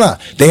means. No.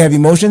 They have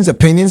emotions,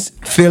 opinions,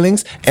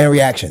 feelings, and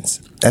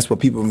reactions. That's what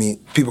people mean.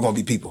 People gonna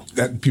be people.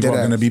 People are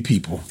going to be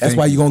people. That's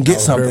why you're gonna get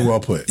something. Very well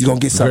put. You're gonna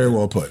get something. Very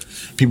well put.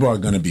 People are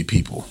going to be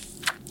people.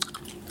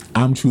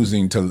 I'm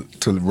choosing to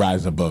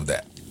rise above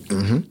that.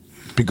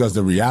 Because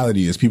the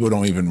reality is people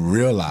don't even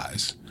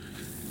realize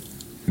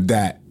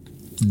that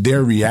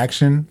their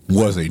reaction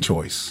was a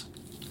choice.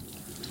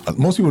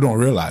 Most people don't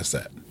realize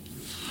that.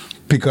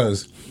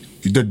 Because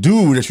the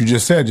dude that you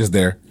just said just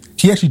there,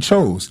 he actually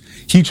chose.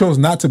 He chose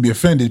not to be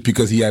offended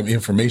because he had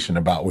information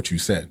about what you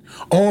said.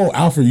 Oh,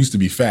 Alfred used to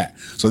be fat,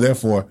 so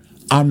therefore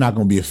I'm not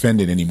going to be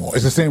offended anymore.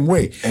 It's the same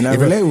way. And I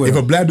relate with if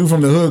him. a black dude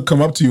from the hood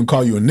come up to you and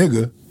call you a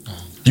nigga,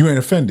 you ain't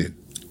offended.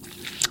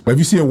 But if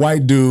you see a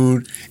white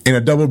dude in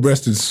a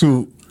double-breasted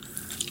suit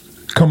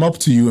come up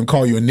to you and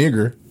call you a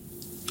nigger,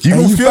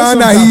 and you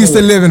found out he used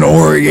to live in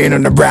Oregon or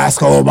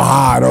Nebraska,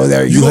 Omaha, or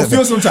there. You gonna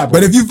feel some type of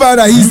But way. if you found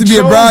out he used to be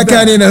in Broward chose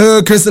County that. in the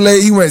hood, Crystal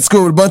Lake, he went to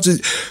school with a bunch of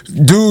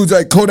dudes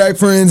like Kodak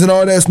friends and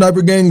all that,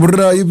 Sniper Gang, blah, blah,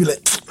 blah, you'd be like,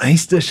 man, he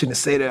still shouldn't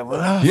say that.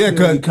 But, Yeah,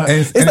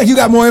 'cause- it's like you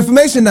got more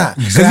information now.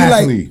 Because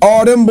Exactly. like,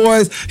 all them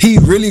boys, he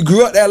really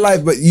grew up that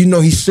life, but you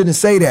know he shouldn't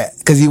say that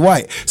because he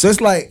white. So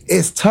it's like,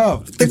 it's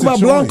tough. Think It's a about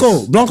choice.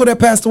 Blanco. Blanco that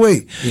passed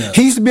away. Yeah.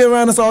 He used to be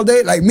around us all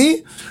day. Like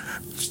me,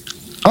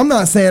 I'm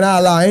not saying I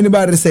allow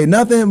anybody to say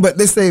nothing, but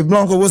they say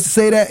Blanco was to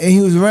say that and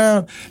he was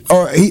around,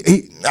 or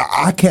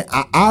I can't.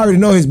 I already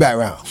know his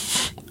background.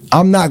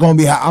 I'm not gonna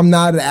be. I'm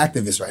not an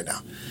activist right now,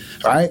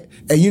 right?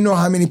 And you know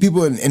how many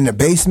people in the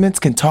basements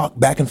can talk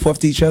back and forth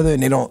to each other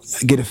and they don't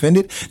get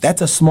offended?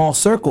 That's a small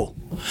circle.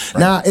 Right.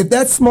 Now, if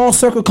that small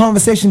circle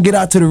conversation get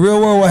out to the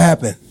real world, what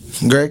happened,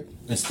 Greg?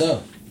 It's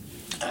tough.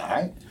 All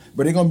right,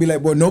 but they're gonna be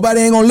like, boy, nobody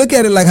ain't gonna look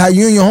at it like how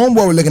you and your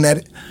homeboy were looking at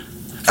it.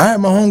 I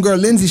had my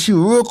homegirl Lindsay, she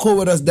was real cool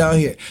with us down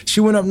here. She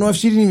went up north,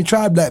 she didn't even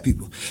try black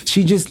people.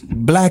 She just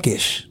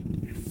blackish.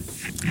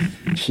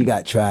 She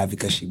got tried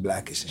because she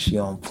blackish and she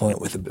on point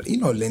with the, you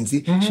know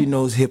Lindsay, she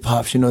knows hip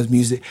hop, she knows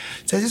music.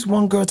 So this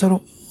one girl told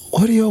her,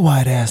 what do your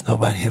white ass know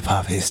about hip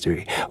hop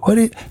history?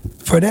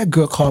 For that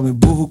girl called me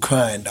boohoo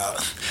crying,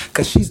 dog.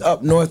 Cause she's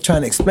up north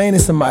trying to explain to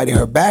somebody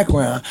her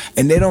background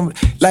and they don't,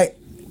 like,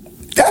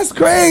 that's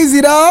crazy,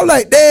 dog. I'm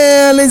like,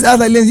 damn, Lindsay. I was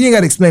like, Lindsay, you ain't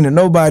gotta explain to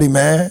nobody,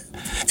 man.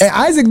 And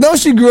Isaac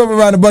knows she grew up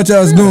around a bunch of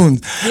us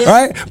goons,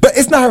 right? But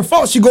it's not her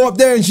fault. She go up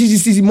there and she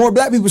just sees more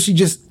black people. She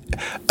just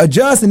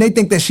adjusts and they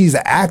think that she's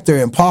an actor,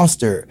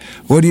 imposter.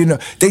 What do you know?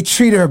 They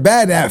treated her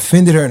bad. That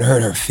offended her and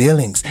hurt her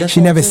feelings. That's She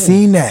what never I'm saying.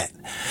 seen that.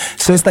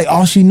 So it's like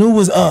all she knew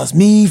was us.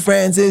 Me,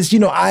 Francis,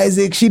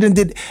 Isaac. She done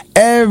did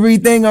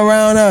everything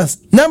around us.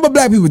 None but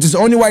black people. Just the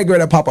only white girl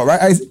that pop up,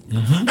 right, Isaac?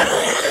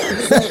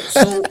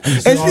 So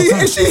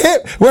And she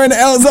hit wearing the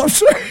L's up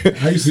shirt.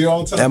 I used to see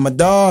all the time. And my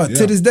dog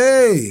to this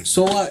day.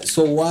 So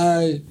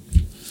why?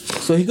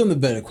 So here comes a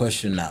better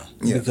question now.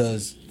 Yeah.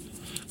 Because,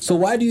 so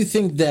why do you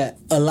think that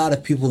a lot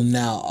of people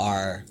now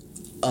are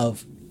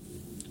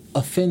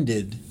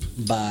offended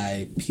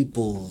by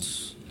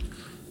people's?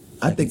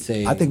 I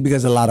think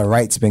because a lot of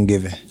rights been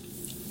given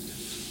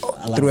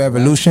a lot through of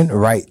evolution.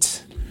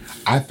 Rights,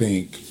 I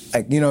think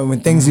like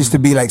when things used to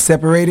be like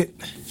separated.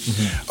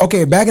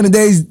 Okay, back in the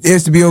days, it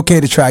used to be okay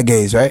to try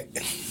gays, right?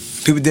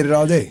 People did it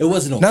all day. It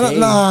wasn't No,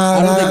 okay.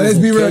 I don't think it let's was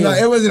be real. okay. No,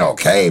 it wasn't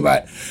okay,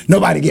 but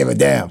nobody gave a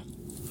damn.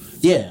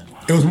 Yeah.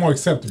 it was more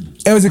acceptable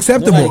It was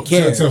acceptable. Nobody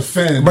cared. to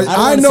offend. But I don't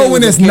I wanna know say it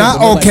when was it's okay, not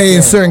but nobody okay in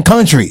cared. certain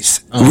countries.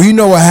 We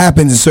know what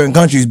happens in certain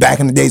countries back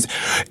in the days.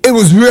 It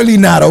was really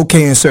not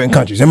okay in certain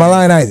countries. Am I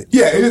lying, Isaac?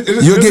 yeah, it You'll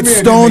doesn't get mean it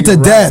stoned to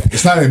didn't make it right. death.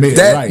 It's not that it made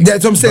it right.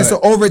 That's what I'm saying. but- So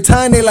over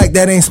time, they like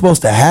that ain't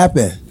supposed to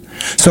happen.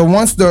 So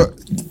once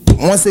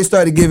they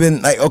started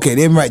giving like, okay,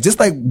 they're right, just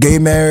like gay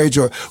marriage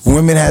or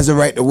women has the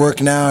right to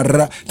work now,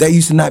 that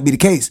used to not be the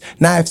case.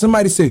 Now, if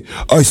somebody say,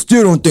 I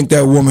still don't think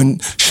that woman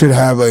should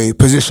have a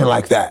position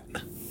like that.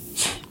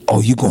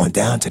 Oh, you going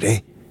down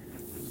today?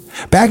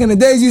 Back in the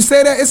days, you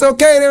say that, it's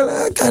okay. They're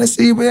like, I kind of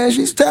see you, but yeah,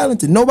 she's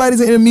talented.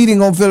 Nobody's in a meeting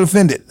gonna feel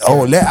offended.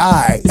 Oh, all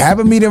right, have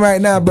a meeting right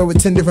now, bro,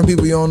 with 10 different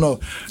people you don't know,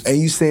 and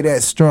you say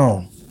that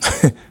strong.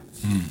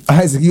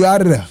 Isaac, you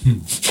out of there.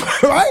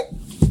 Right?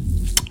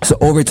 So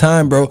over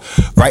time, bro,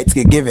 rights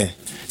get given.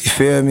 You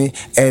feel me?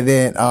 And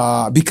then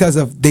because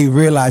they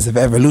realize of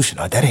evolution,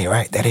 oh, that ain't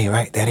right, that ain't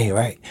right, that ain't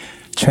right.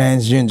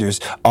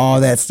 Transgenders, all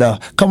that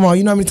stuff. Come on,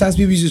 you know how many times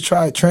people used to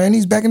try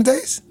trannies back in the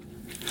days?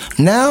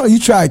 Now you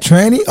try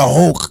tranny,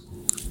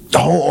 the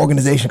whole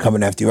organization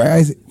coming after you, right,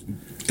 Isaac?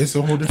 It's a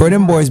whole different. Bro,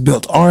 them boys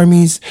built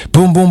armies,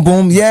 boom, boom,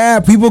 boom. Yeah,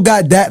 people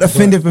got that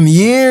offended from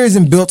years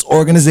and built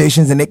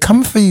organizations, and they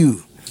coming for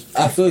you.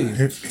 I feel you.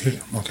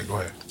 Okay, go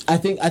ahead. I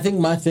think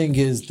my thing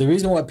is the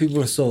reason why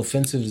people are so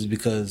offensive is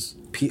because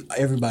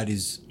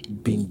everybody's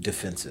being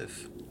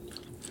defensive.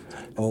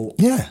 Oh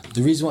Yeah.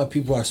 The reason why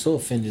people are so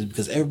offended is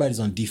because everybody's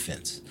on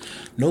defense.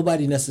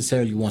 Nobody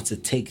necessarily wants to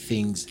take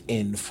things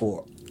in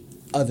for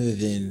other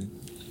than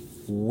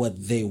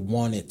what they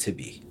want it to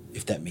be,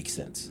 if that makes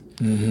sense.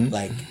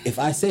 Like if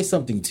I say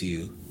something to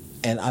you,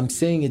 and I'm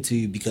saying it to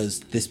you because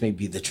this may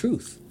be the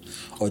truth,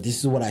 or this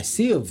is what I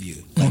see of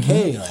you. Like,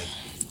 hey, like,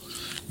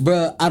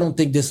 bruh, I don't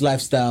think this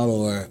lifestyle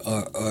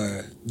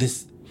or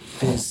this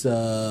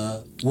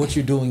what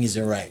you're doing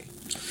isn't right.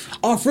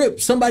 off rip,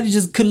 somebody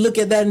just could look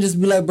at that and just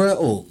be like, bro,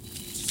 oh,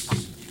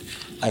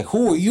 like,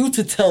 who are you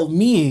to tell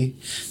me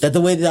that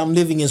the way that I'm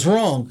living is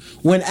wrong?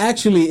 When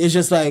actually it's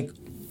just like,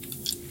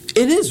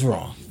 it is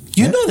wrong.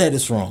 You know that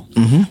it's wrong.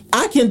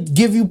 I can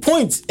give you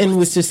points in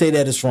which to say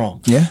that it's wrong.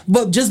 Yeah.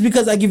 But just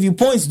because I give you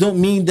points don't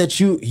mean that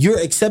you're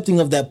accepting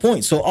of that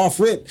point. So off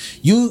rip,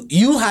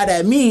 you had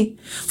at me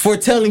for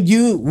telling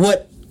you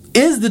what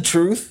is the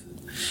truth,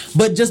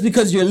 but just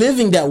because you're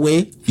living that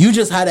way, you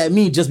just had at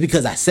me just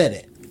because I said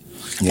it.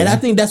 Yeah. And I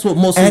think that's what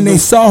most and people, they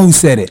saw who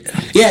said it.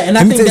 Yeah, and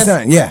I think that's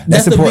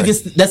the important.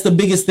 biggest. That's the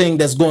biggest thing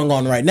that's going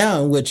on right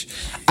now, in which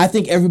I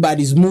think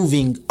everybody's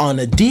moving on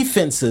a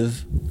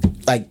defensive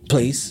like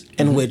place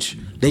in which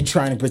they're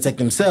trying to protect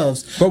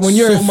themselves. But when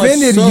you're so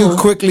offended, so, you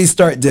quickly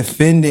start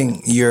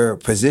defending your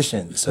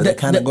position. So they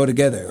kind of go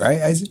together,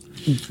 right, Isaac?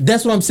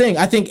 That's what I'm saying.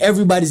 I think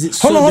everybody's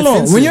hold on.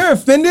 defensive. When you're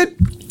offended,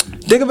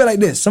 think of it like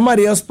this: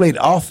 somebody else played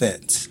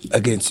offense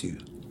against you.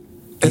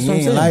 That's what I'm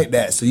ain't saying. like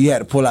that, so you had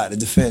to pull out the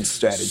defense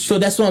strategy. So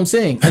that's what I'm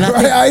saying. And I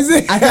right, think,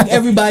 Isaac? I think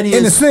everybody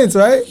in a is. sense,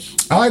 right?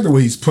 I like the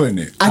way he's putting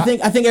it. I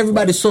think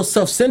everybody's so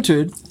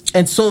self-centered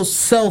and so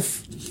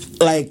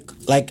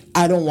like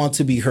I don't want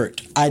to be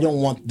hurt. I don't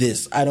want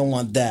this. I don't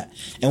want that.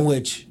 In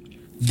which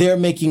they're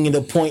making it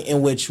a point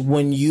in which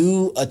when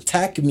you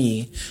attack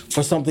me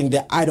for something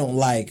that I don't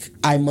like,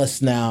 I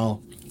must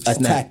now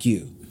attack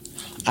you.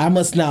 I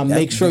must now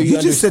make sure you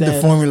just understand. said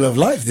the formula of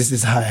life. This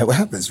is how it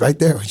happens, right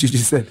there. What you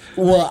just said.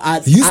 Well, I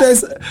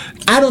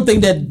don't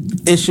think that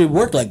it should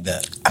work like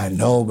that. I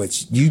know,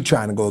 but you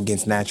trying to go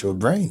against natural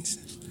brains.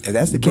 If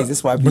that's the case,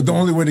 that's why. But the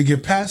only way to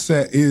get past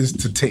that is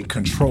to take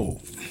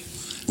control.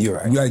 You're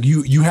right. Like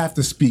you have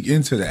to speak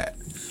into that.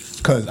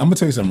 Because I'm gonna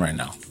tell you something right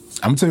now.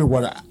 I'm gonna tell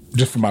you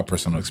just from my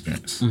personal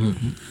experience.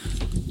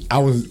 I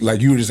was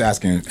like, you were just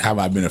asking, have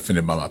I been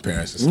offended by my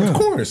parents? Of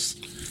course.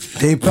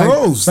 They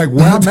pros. Like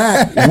where I'm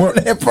at.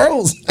 They're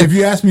pros. If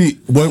you ask me,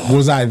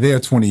 was I there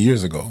 20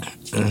 years ago?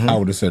 I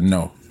would have said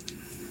no.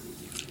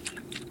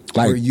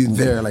 Like, were you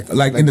there?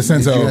 Like in the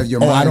sense of,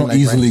 I don't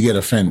easily right? get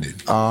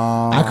offended.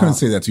 I couldn't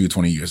say that to you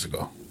 20 years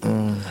ago.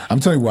 I'm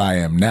telling you where I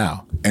am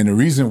now. And the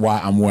reason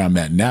why I'm where I'm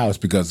at now is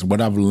because what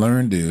I've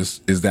learned is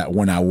that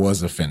when I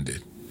was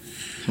offended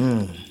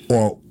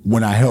or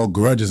when I held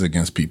grudges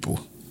against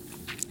people,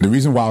 the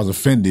reason why I was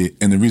offended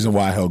and the reason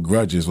why I held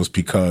grudges was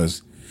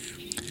because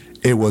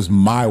it was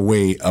my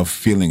way of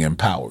feeling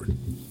empowered.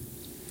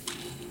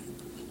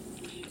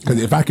 Because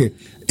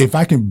if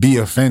I can be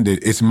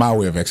offended, it's my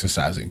way of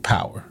exercising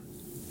power.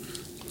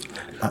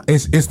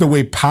 It's the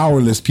way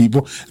powerless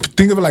people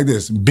think of it like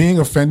this: being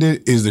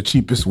offended is the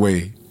cheapest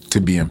way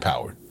to be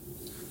empowered.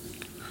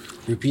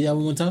 Repeat that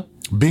one more time.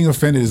 Being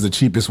offended is the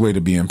cheapest way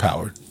to be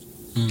empowered.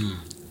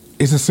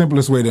 It's the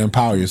simplest way to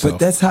empower yourself.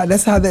 But that's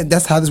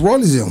how this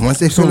world is in. Once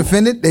they feel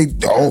offended, they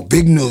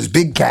big news,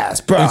 big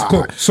cast, bro. It's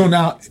cool. So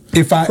now,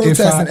 if I and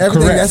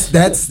everything, correct,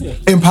 that's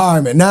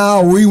empowerment.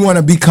 Now we want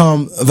to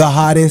become the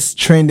hottest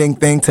trending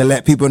thing to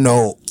let people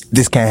know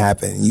this can't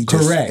happen. You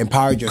just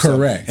empowered yourself.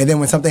 Correct. And then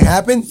when something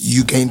happened,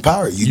 you gained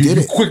power. You did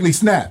it. Quickly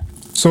snap.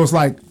 So it's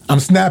like I'm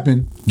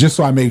snapping just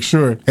so I make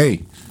sure,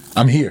 hey,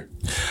 I'm here.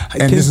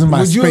 And this is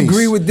my space. Would you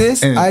agree with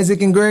this,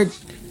 Isaac and Greg?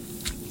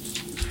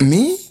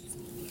 Me?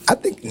 I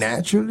think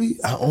naturally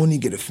I only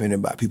get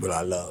offended by people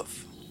I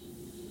love.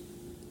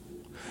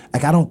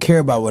 Like I don't care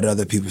about what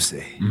other people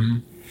say.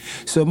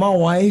 So my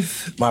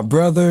wife, my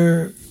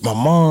brother, my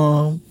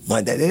mom,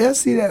 my dad, they'll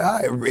see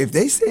that if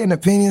they say an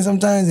opinion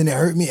sometimes and it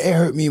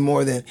hurt me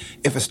more than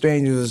if a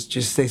stranger was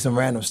just say some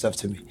random stuff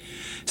to me.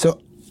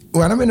 So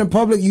when I'm in the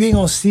public, you ain't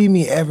gonna see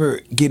me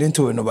ever get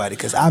into it with nobody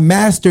because I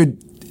mastered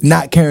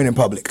not caring in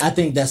public. I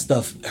think that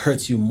stuff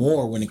hurts you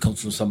more when it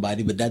comes from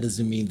somebody, but that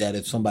doesn't mean that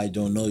if somebody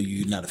don't know you,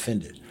 you're not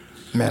offended.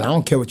 Man, I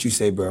don't care what you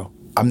say, bro.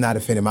 I'm not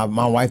offended. My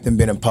wife done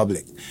been in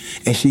public,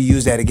 and she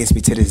used that against me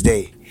to this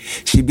day.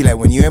 She'd be like,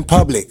 when you're in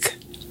public,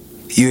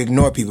 you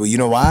ignore people. You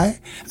know why?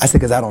 I said,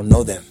 because I don't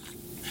know them.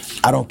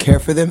 I don't care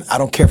for them. I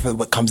don't care for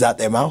what comes out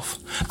their mouth.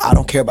 I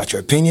don't care about your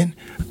opinion.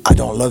 I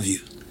don't love you.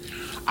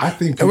 I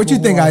think. And what you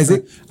think,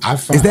 Isaac?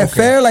 Is that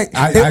fair? Like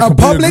I a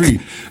public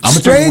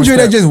stranger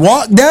that just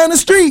walked down the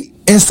street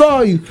and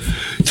saw you,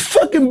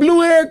 fucking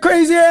blue hair,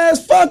 crazy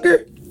ass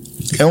fucker,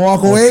 and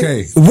walk away.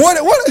 Okay.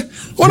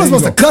 What am I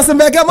supposed to cuss him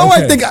back out? My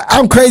wife think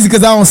I'm crazy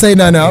because I don't say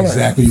nothing.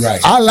 Exactly right.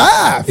 I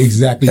laugh.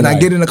 Exactly and right. I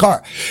get in the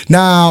car.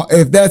 Now,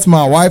 if that's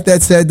my wife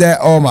that said that,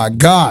 oh my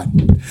God,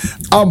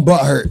 I'm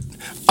butthurt.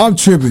 I'm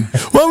tripping.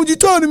 Why would you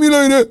talk to me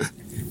like that?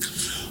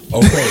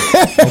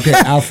 Okay,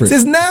 Alfred.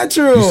 It's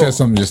natural. You said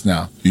something just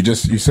now. You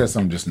said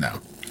something just now.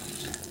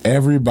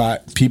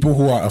 People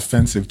who are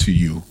offensive to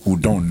you, who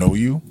don't know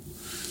you,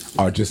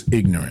 are just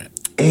ignorant.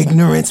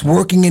 Ignorance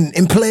working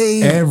in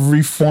play.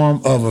 Every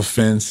form of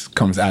offense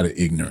comes out of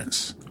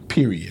ignorance.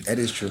 Period. That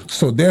is true.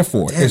 So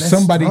therefore, Damn, if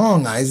somebody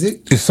wrong,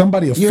 Isaac. If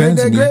somebody You heard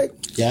offends that, me, Greg?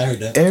 Yeah, I heard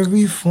that.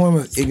 Every form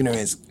of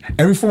ignorance.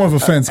 every form of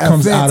offense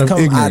comes out of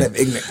ignorance.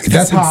 That's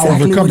That's how I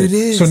exactly overcome what it. it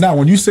is. So now,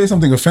 when you say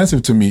something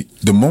offensive to me,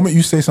 the moment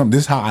you say something,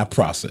 this is how I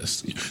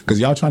process. Because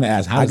y'all trying to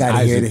ask, how I does gotta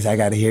Isaac, hear this. I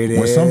gotta hear this.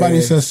 when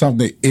somebody says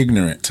something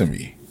ignorant to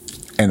me,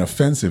 and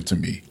offensive to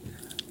me.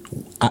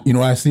 You know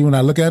what I see when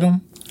I look at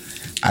them?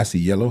 I see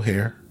yellow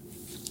hair,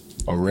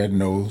 a red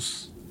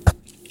nose,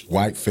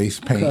 white face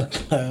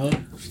paint.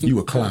 You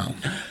a clown.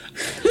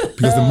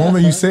 Because the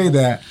moment you say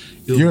that,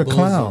 you're a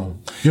clown.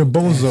 You're a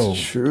bozo.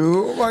 That's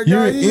true. Oh my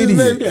You're God, an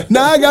idiot.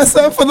 Now I got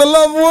something for the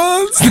loved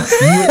ones.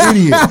 You're an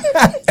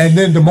idiot. And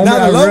then the moment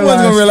Now the loved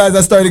ones gonna realize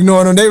I started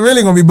ignoring them. They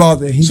really gonna be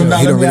bothered. So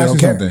now let me ask you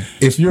something.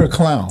 If you're a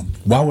clown,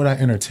 why would I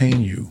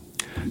entertain you?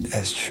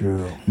 That's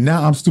true.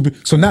 Now I'm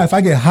stupid. So now if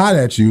I get hot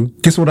at you,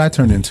 guess what I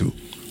turn into?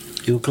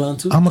 You a clown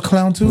too? I'm a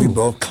clown too. We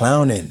both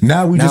clowning.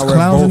 Now we just we're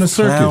clowns both in the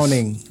circus.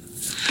 Clowning.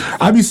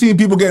 I be seeing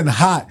people getting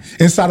hot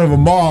inside of a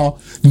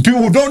mall.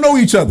 People who don't know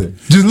each other.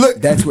 Just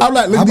look. I'm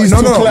like, look at these two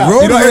clowns.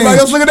 Road You know everybody rage.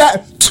 else look at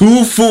that?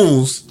 Two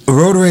fools.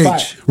 Road rage.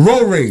 Fight.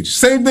 Road rage.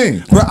 Same thing.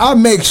 Bro, I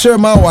make sure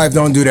my wife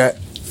don't do that.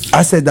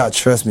 I said, "Dog,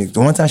 trust me."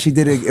 The one time she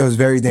did it, it was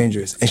very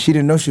dangerous, and she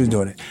didn't know she was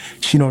doing it.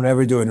 She don't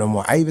ever do it no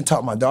more. I even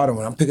taught my daughter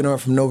when I'm picking her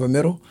up from Nova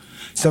Middle.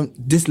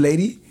 This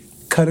lady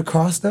cut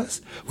across us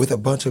with a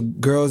bunch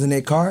of girls in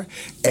their car,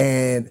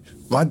 and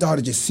my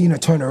daughter just seen her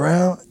turn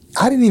around.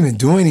 I didn't even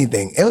do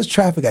anything. It was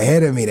traffic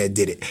ahead of me that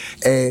did it,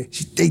 and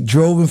they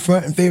drove in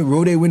front and they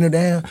rolled their window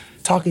down,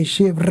 talking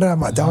shit. Blah, blah.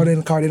 My daughter in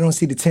the car, they don't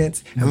see the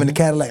tents. I'm in the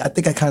Cadillac. I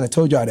think I kind of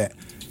told y'all that.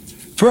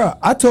 Bro,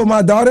 I told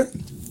my daughter,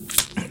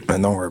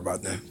 man, don't worry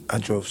about that. I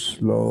drove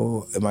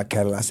slow in my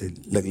Cadillac. I said,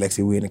 look,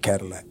 Lexi, we in the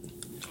Cadillac.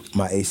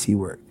 My AC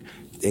worked.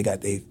 They got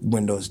their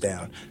windows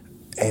down,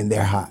 and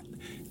they're hot.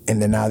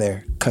 And then now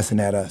they're cussing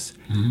at us.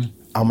 I'm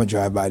going to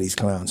drive by these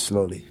clowns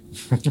slowly.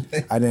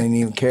 I didn't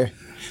even care.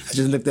 I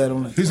just looked at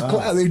them like, These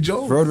clowns, they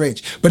joke. Road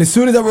rage. But as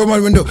soon as I roll my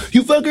window,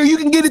 you fucker, you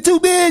can get it too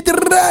big.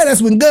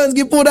 That's when guns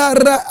get pulled out.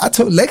 I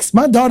told Lex,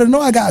 my daughter,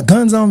 know I got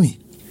guns on me.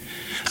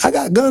 I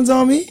got guns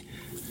on me.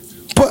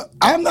 But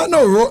I'm not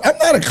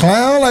a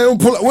clown.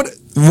 Like,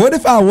 what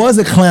if I was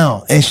a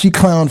clown and she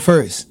clowned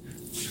first?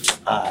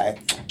 All right.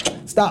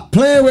 Stop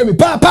playing with me.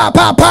 Pop, pop,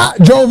 pop, pop.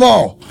 Drove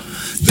off.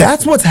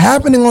 That's what's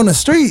happening on the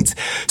streets.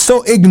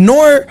 So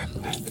ignore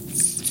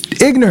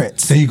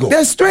ignorance. There you go.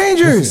 They're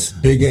strangers.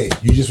 Listen, Big A,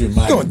 you just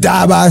reminded You gonna me.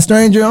 die by a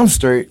stranger? I'm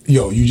straight.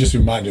 Yo, you just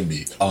reminded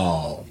me.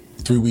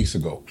 3 weeks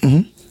ago,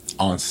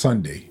 on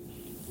Sunday,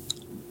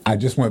 I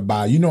just went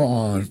by. You know,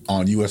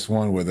 on US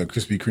 1 where the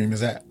Krispy Kreme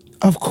is at.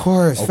 Of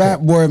course, Okay.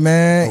 Fat Boy,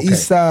 man, Okay.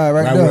 East Side,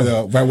 right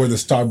there. Right where the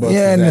Starbucks.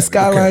 Yeah, is and the at.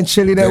 Skyline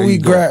chili that There we you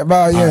go. grabbed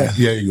out, All yeah. right,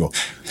 there you go.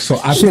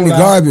 So I Chili pulled out-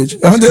 garbage.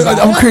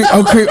 I'm creep.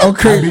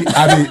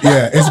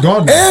 Yeah, it's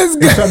gone. Now.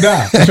 It's shut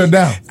down. It's shut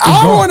down. It's I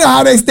don't gone. wonder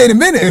how they stayed a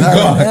minute. It's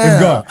gone.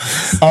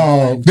 It's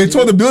gone. They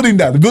tore the building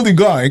down. The building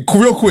gone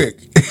real quick.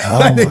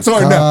 Like they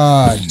tore it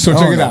down. So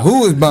check it out.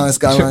 Who was buying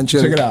Skyline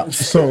chili? Check it out.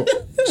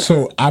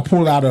 So I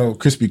pulled out a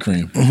Krispy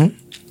Kreme,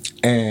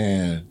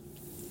 and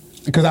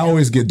because I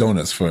always get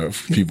donuts for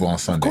people on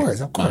Sunday, Of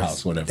course. my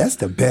house, whatever. That's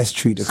the best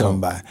treat to come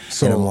by in the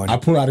So morning. I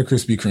pull out a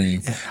Krispy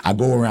Kreme. I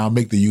go around,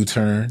 make the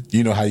U-turn.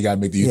 You know how you gotta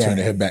make the U-turn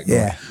to head back. North.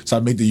 Yeah. So I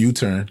make the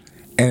U-turn,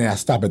 and I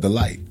stop at the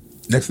light.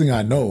 Next thing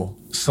I know,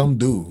 some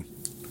dude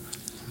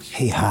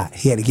He hot.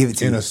 He had to give it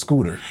to in you. a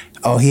scooter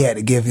Oh, he had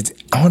to give it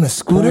on a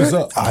scooter. pulls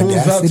up to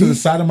Audacity. the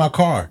side of my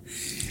car,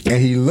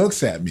 and he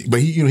looks at me.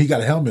 But he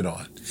got a helmet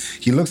on.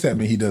 He looks at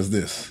me. He does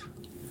this,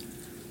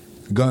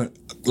 gun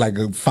like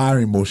a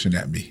firing motion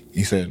at me.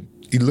 He said,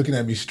 he's looking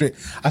at me straight.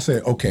 I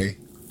said, okay.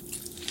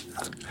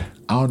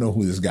 I don't know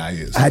who this guy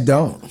is. I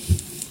don't.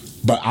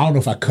 But I don't know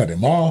if I cut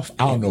him off.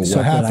 I don't know what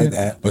Something like happened.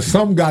 that. But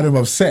something got him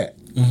upset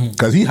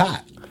because he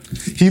hot.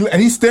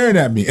 And he's staring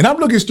at me, and I'm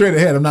looking straight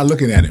ahead. I'm not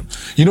looking at him.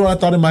 You know what I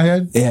thought in my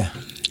head? Yeah.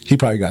 He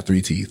probably got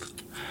 3 teeth.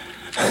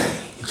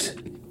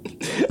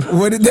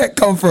 Where did that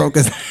come from?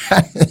 Because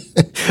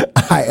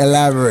I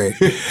elaborate.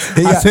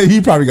 I said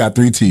he probably got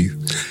 3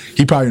 teeth.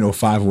 He probably know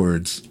 5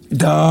 words.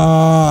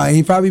 Duh,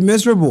 he probably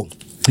miserable.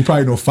 He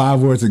probably know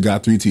 5 words and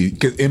got 3 teeth.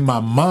 Because in my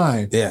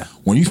mind, Yeah.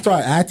 when you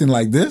start acting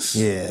like this,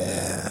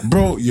 Yeah.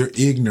 bro, you're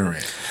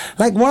ignorant.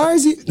 Like, why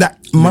is he? Nah,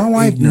 my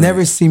wife ignorant.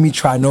 never see me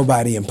try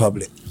nobody in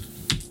public.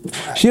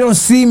 She don't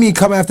see me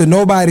come after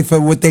nobody for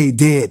what they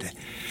did.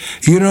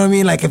 You know what I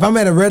mean? Like, if I'm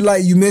at a red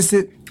light, you miss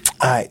it.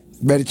 All right,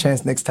 better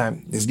chance next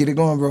time. Let's get it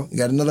going, bro. You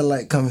got another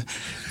light coming.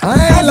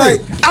 I ain't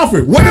like,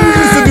 Alfred, what did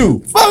we used to do?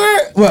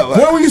 fucker. What?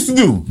 What we used to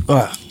do?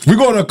 What? We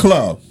go to a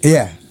club.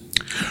 Yeah,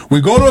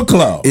 We go to a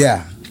club.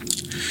 yeah,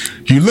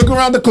 You look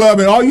around the club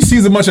and all you see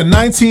is a bunch of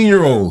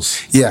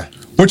 19-year-olds. yeah.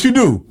 What you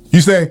do?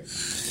 You say,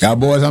 "Yeah,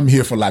 boys, I'm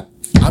here for like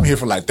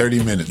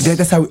 30 minutes." Yeah,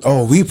 that's how. I still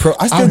I'm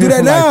do here that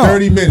for now. like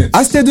 30 minutes.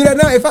 I still do that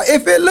now.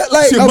 If it look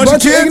like See a bunch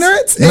of kids?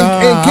 ignorance,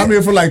 Nah, I'm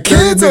here for like 30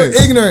 kids minutes.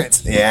 or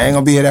ignorance. Yeah, I ain't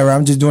gonna be here that round.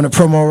 I'm just doing a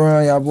promo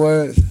run, y'all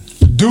boys.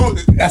 Dude,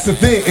 that's the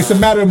thing. It's a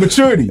matter of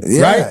maturity,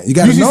 Yeah, right? you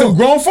gotta see know. some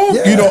grown folk,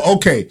 Yeah. you know,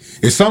 okay,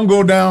 if something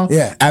go down,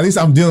 Yeah. at least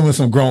I'm dealing with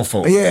some grown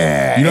folk.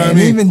 Yeah, You know what I and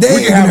mean? Even they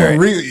We can have a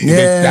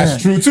ignorant.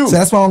 that's true too. So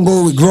that's why I'm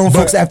going with grown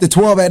folks after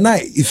 12 at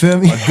night. You feel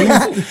me?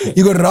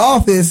 You go to the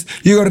office,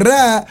 you go to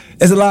that.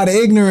 There's a lot of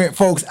ignorant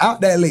folks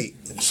out that late.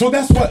 So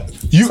that's what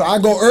you. So I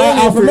go early.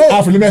 Alfred,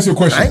 let me ask you a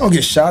question. I ain't gonna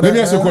get shot at. Let me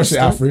ask you a question,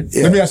 Alfred.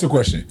 Yeah. Let me ask you a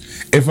question.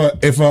 If a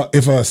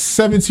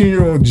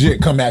 17-year-old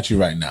jit come at you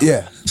right now,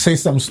 Yeah. say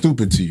something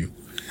stupid to you,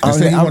 and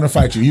say he want to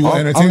fight you, you gonna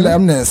entertain him?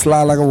 I'm letting it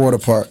slide like a water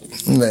park.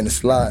 I'm letting it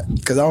slide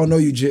because I don't know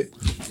you, Jit.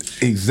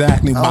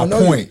 Exactly my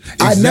point.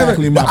 I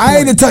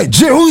ain't the type.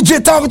 Jit, who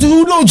Jit talking to?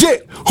 Who know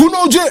Jit? Who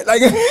know Jit?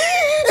 Like,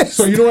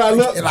 so you know what I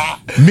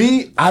look?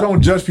 Me, I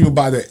don't judge people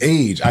by their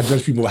age. I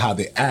judge people by how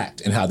they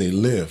act and how they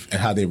live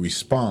and how they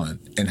respond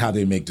and how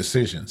they make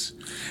decisions.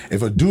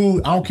 If a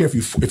dude, I don't care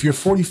if you're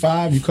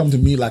 45, you come to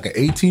me like an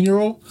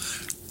 18-year-old,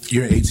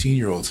 you're an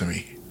 18-year-old to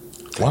me.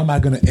 Why am I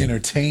gonna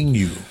entertain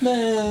you?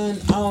 Man,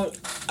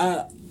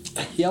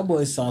 y'all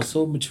boys sound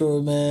so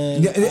mature,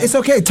 man. Yeah, it's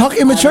okay. Talk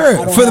immature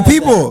I don't for the have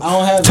people. that. I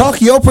don't have Talk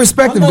that. your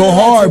perspective. Go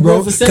hard,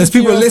 bro. Because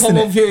people listening.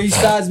 Come up here, he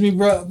sides me,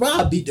 bro. Bro,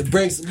 I beat the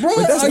brakes, bro.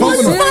 But that's are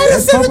pumping you on-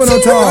 serious? that's pumping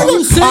on time. Are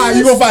you serious?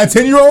 You gonna fight a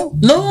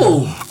 10-year-old?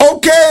 No.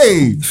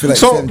 Okay. feel like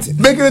so 17.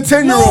 make it a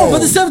 10-year-old. No, but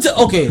the 17.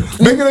 Okay.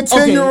 Make it a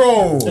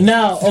 10-year-old. Okay.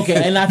 Now,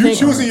 okay, and I You think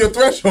choosing your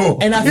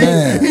threshold. And I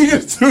think- he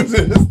just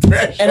choosing his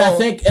threshold.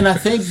 and I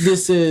think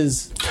this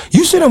is.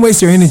 You shouldn't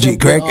waste your energy,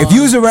 Greg. If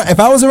you was around, if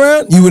I was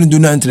around, you wouldn't do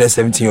nothing to that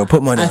 17-year-old.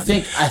 Put money. I on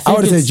think it. I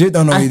would have said, Jit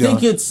don't know what I he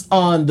think doing. it's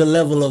on the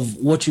level of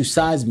what you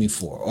size me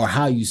for or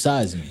how you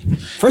size me.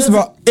 First of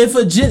all, if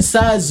a jit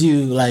size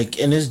you like,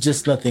 and it's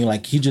just nothing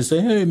like he just say,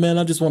 "Hey man,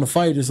 I just want to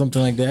fight" or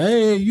something like that.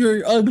 Hey,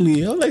 you're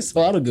ugly. I'm like,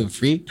 so I don't give a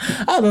freak.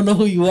 I don't know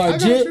who you are,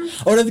 jit, or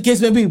whatever the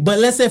case may be. But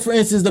let's say, for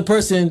instance, the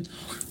person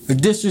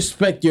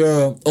disrespect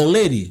your old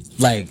lady,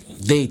 like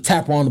they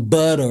tap her on the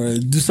butt or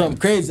do something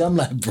crazy. I'm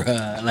like,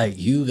 bruh, like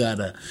you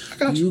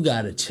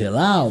gotta chill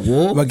out,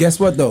 whoa. but guess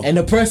what though? And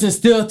the person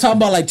still talking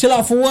about like chill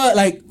out for what?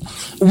 Like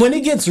when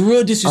it gets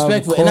real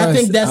disrespectful, and I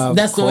think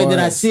that's the way that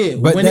I see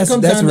it. But when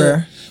that's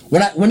rare.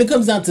 When it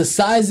comes down to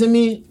sizing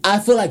me, I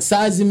feel like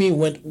sizing me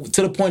went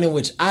to the point in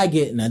which I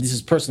get, now this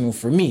is personal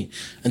for me,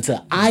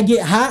 until I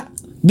get hot,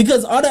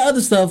 because all the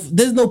other stuff,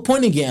 there's no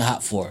point in getting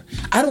hot for.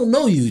 I don't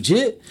know you,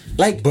 Jit.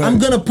 Like, I'm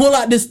gonna pull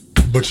out this.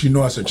 But you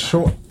know, it's a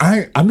choice.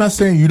 I'm not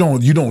saying you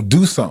don't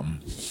do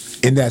something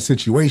in that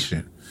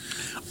situation.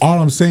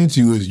 All I'm saying to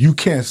you is you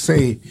can't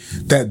say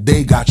that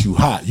they got you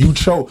hot. You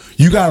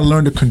got to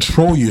learn to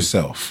control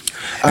yourself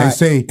and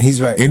say, he's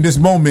right. In this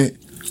moment,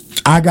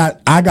 I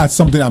got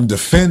something I'm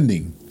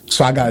defending,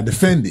 so I got to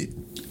defend it.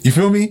 You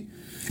feel me?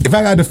 If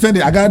I got to defend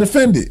it, I got to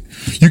defend it.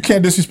 You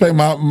can't disrespect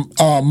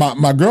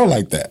my girl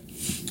like that.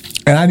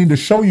 And I need to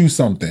show you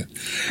something.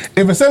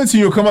 If a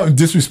 17-year-old come up and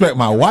disrespect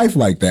my wife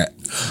like that,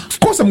 of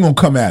course I'm going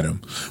to come at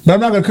him. But I'm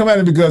not going to come at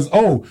him because,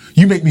 oh,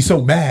 you make me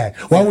so mad.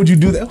 Why would you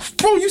do that?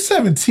 Bro, you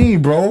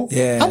 17, bro.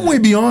 Yeah. I'm way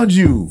beyond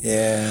you.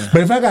 Yeah.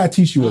 But if I got to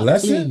teach you a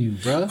lesson, You,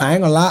 bro. I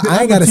ain't gonna lie. Then I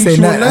I'm ain't gotta gonna say teach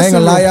you a nothing. I ain't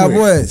gonna lesson lie, y'all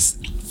real quick. boys.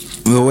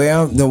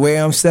 The way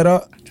I'm set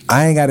up,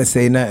 I ain't gotta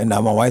say nothing.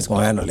 Now my wife's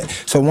gonna handle it.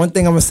 So one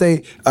thing I'm gonna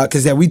say,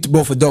 because we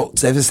both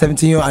adults. If it's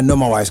 17-year-old, I know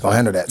my wife's gonna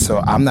handle that. So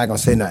I'm not gonna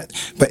say nothing.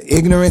 But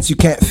ignorance, you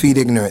can't feed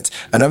ignorance.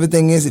 Another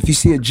thing is, if you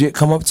see a jit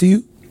come up to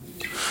you,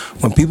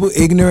 when people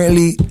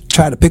ignorantly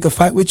try to pick a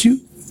fight with you,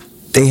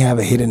 they have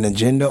a hidden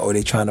agenda or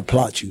they trying to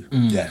plot you.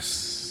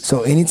 yes.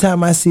 So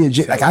anytime I see a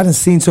jit, like I done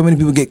seen so many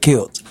people get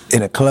killed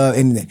in a club,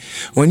 anything.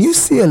 When you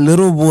see a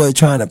little boy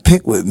trying to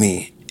pick with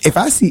me, if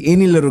I see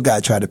any little guy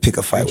try to pick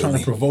a fight I'm with trying me,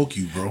 to provoke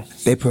you, bro.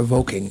 they're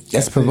provoking.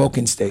 That's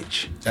provoking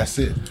stage. That's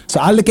it. So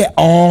I look at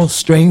all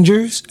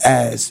strangers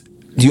as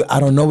I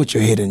don't know what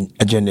your hidden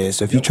agenda is.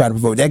 So if you try to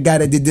provoke that guy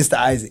that did this to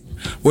Isaac,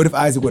 what if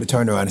Isaac would have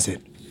turned around and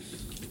said,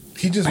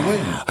 He just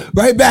waiting.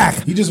 right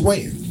back? He just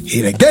waiting.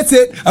 He like, that's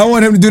it. I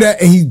want him to do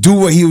that, and he do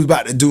what he was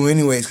about to do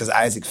anyways because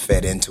Isaac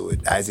fed into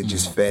it. Isaac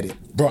just fed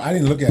it. Bro, I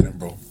didn't look at him,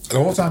 bro. The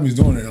whole time he's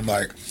doing it, I'm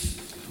like,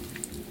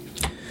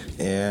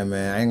 Yeah,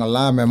 man. I ain't gonna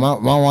lie, man. My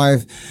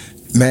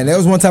wife, man, there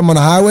was one time on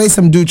the highway,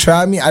 some dude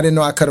tried me. I didn't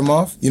know I cut him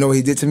off. You know what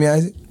he did to me,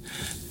 Isaac?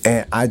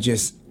 And I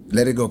just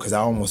let it go because I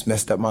almost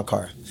messed up my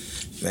car.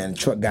 Man, the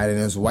truck got in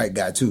there. It was a white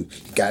guy, too.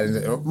 Got in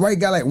there. Right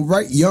guy, like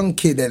right young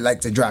kid that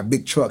like to drive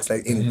big trucks,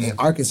 like in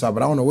Arkansas,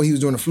 but I don't know what he was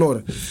doing in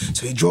Florida.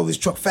 So he drove his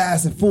truck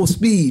fast and full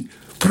speed,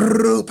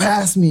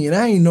 past me, and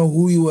I didn't know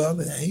who he was. I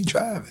was like, he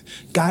driving.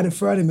 Got in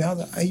front of me. I was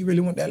like, oh, you really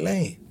want that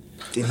lane?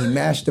 Then he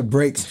mashed the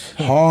brakes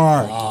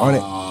hard on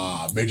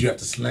it. made you have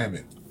to slam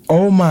it.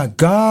 Oh my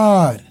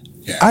God.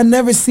 Yeah. I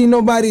never seen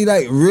nobody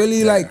like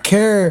really like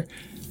care.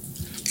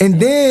 And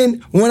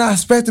then when I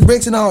pressed the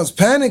brakes and I was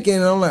panicking,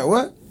 and I'm like,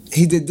 what?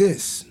 He did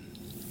this.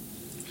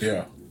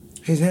 Yeah.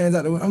 His hands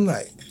out the way. I'm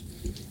like,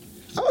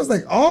 I was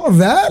like, all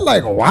that?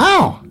 Like,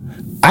 wow.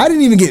 I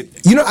didn't even get,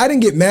 I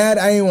didn't get mad.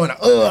 I didn't want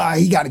to,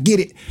 he got to get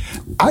it.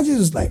 I just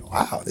was like,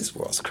 wow, this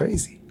world's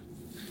crazy.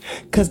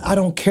 Because I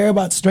don't care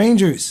about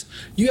strangers.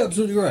 You're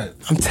absolutely right.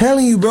 I'm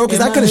telling you, bro, because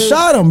In I my could have head-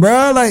 shot him,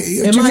 bro. Like,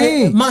 what you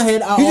mean? In my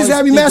head, I You just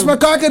had me always mash think my of-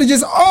 car. I could have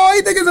just,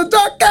 he think it's a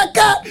dog.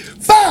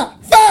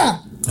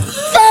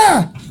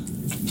 Fire.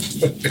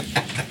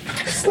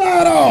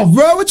 Slide off,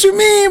 bro. What you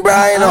mean, bro?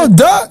 I ain't no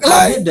duck.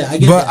 Like, get that, I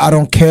get but that. I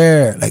don't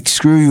care. Like,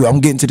 screw you. I'm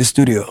getting to the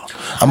studio.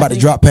 I'm about to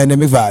drop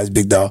Pandemic Vibes,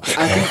 big dog.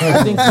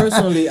 I think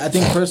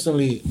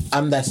personally,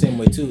 I'm that same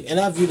way too, and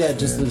I view that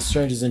just as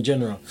strangers in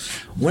general.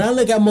 When I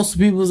look at most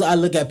people, I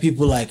look at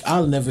people like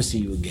I'll never see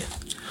you again.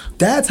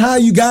 That's how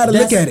you gotta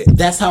look at it.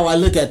 That's how I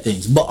look at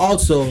things. But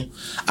also,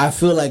 I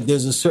feel like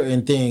there's a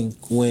certain thing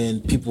when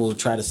people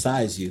try to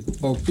size you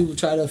or people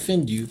try to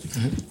offend you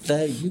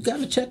that you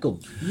gotta check them.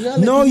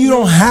 No, you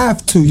don't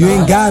have to. You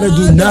ain't gotta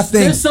do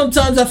nothing. There's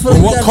sometimes I feel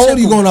like What you gotta code check are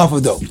you 'em. going off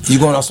of though? You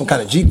going off some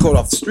kind of G code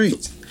off the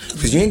streets?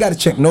 Because you ain't gotta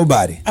check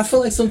nobody. I feel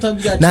like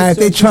sometimes you gotta Now, check if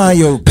they certain trying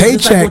people. your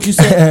paycheck,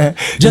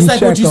 Just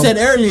like what check you them. said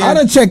earlier. I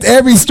done checked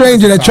every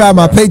stranger that tried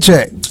my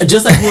paycheck.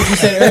 Just like what you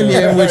said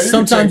earlier, which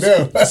sometimes you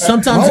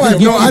can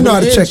give No, I know how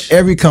to people an check inch.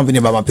 every company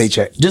about my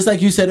paycheck. Just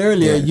like you said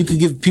earlier, you could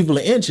give people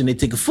an inch and they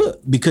take a foot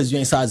because you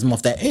ain't size them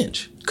off that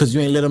inch because you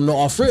ain't let them know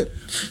off rip.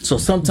 So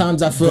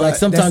sometimes I feel But like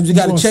sometimes that's- you you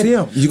gotta gonna check see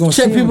 'em. You gonna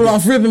check see 'em people again.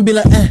 off rip and be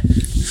like,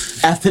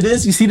 after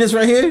this, you see this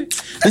right here?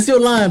 This your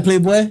line,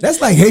 Playboy.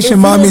 That's like Haitian If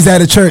you mommies don't-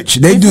 at a church.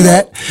 They if do you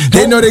that. don't-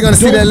 They know they're gonna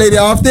see don't- that lady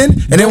often,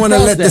 and they don't want to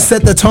cross let that.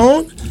 set the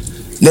tone.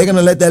 They're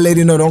gonna let that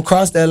lady know don't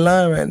cross that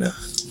line right now.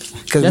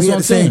 Because That's we what at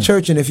I'm the same saying.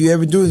 church, and if you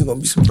ever do, it's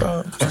gonna be some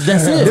problems.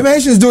 That's it. Them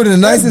Haitians do it in the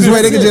nicest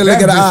way. They can just look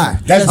at the eye.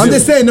 That's I'm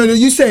just different. saying. No,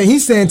 you saying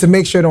he's saying to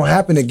make sure it don't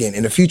happen again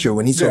in the future.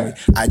 When he told me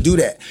I do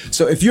that.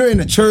 So if you're in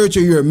a church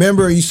or you're a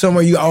member or you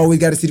somewhere, you always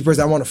got to see the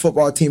person. I'm on a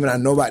football team and I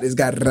know about this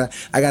guy.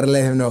 I got to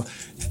let him know.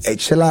 Hey,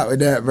 chill out with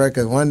that, bro.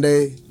 Because one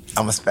day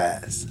I'm a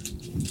spaz.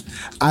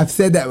 I've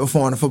said that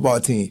before on the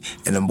football team,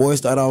 and the boys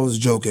thought I was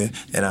joking,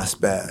 and I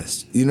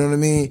spazzed. You know what I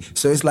mean?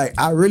 So it's like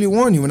I really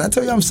warn you. When I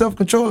tell you I'm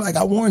self-controlled, like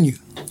I warn you.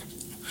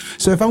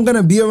 So if I'm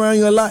gonna be around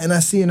you a lot and I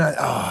see you and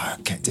I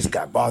can't, this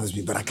guy bothers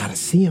me, but I gotta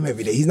see him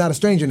every day. He's not a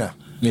stranger now.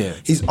 Yeah.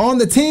 He's on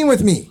the team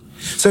with me.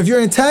 So if you're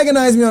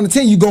antagonizing me on the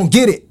team, you gonna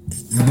get it.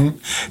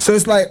 So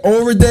it's like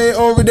over day,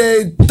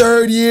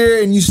 third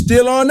year, and you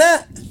still on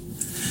that.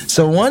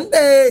 So one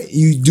day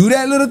you do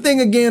that little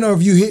thing again, or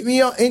if you hit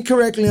me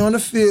incorrectly on the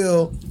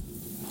field,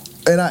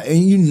 and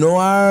you know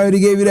I already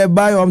gave you that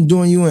bio, I'm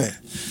doing you in.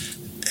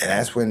 And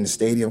that's when the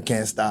stadium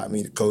can't stop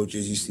me. The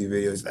coaches, you see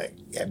videos like,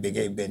 yeah, Big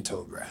A been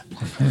told, bro.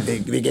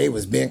 Big A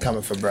was been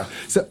coming for bro.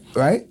 So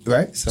right.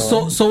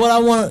 So what I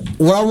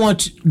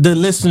want the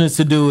listeners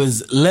to do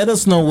is let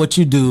us know what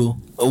you do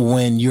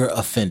when you're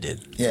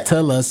offended. Yeah.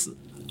 Tell us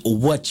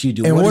what you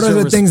do. And what is are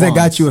your the things that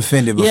response? got you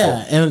offended before?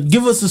 Yeah, and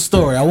give us a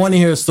story. I want to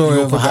hear a story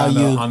You of gonna put how that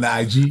you on the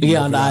IG?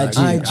 Yeah, on the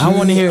IG. IG, I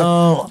want to hear.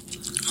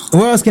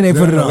 Where else can they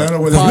put it on? Let 'em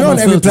know where We're they- on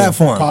every Filter.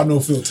 platform. Pod No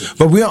Filter.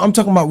 But I'm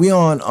talking about we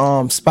on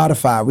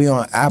Spotify, we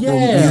on Apple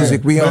Yeah.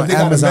 Music, we But on they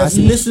got a Amazon.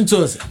 message. Listen to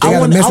us. They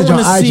got a message on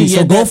IG.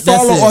 So go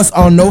follow us. us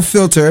on No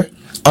Filter _.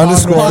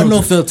 Pod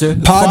No Filter.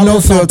 Pod Follow No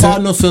us on Filter.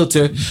 Pod No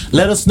Filter.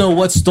 Let us know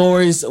what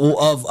stories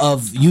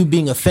of you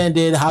being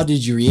offended. How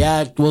did you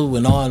react? What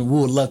went on?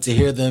 We would love to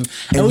hear them.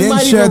 And we then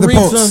might share even the read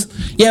posts.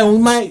 some. Yeah, we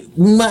might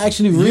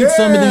actually read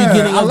some in the Yeah,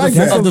 beginning I of like the,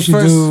 that. of the We should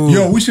first. do-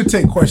 Yo, we should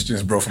take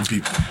questions, bro, from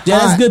people. Yeah,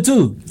 that's good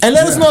too. And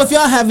let us know if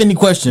y'all have any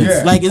questions.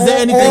 Yeah. Like, is there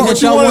Or anything what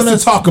that you y'all want us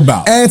to talk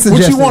about? And What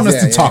suggestions. you want us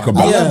to Yeah, talk yeah.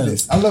 about? I Yeah. love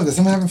this. I love this.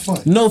 I'm having fun.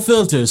 No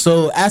filter.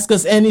 So ask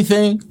us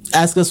anything.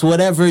 Ask us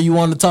whatever you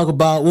want to talk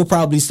about. We'll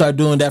probably start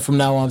doing that from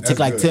now on. Take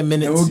like good. 10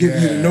 minutes. And we'll give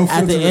you the no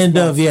At the filter end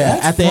of response.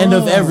 at the end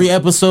of every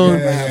episode,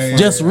 Yeah,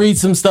 just read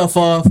some stuff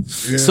off.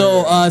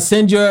 So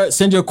send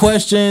your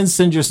questions,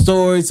 send your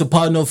stories to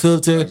Pod No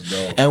Filter, dope.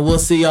 and we'll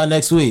see y'all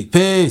next week.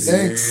 Peace.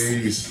 Thanks.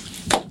 Peace.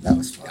 That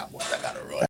was fun.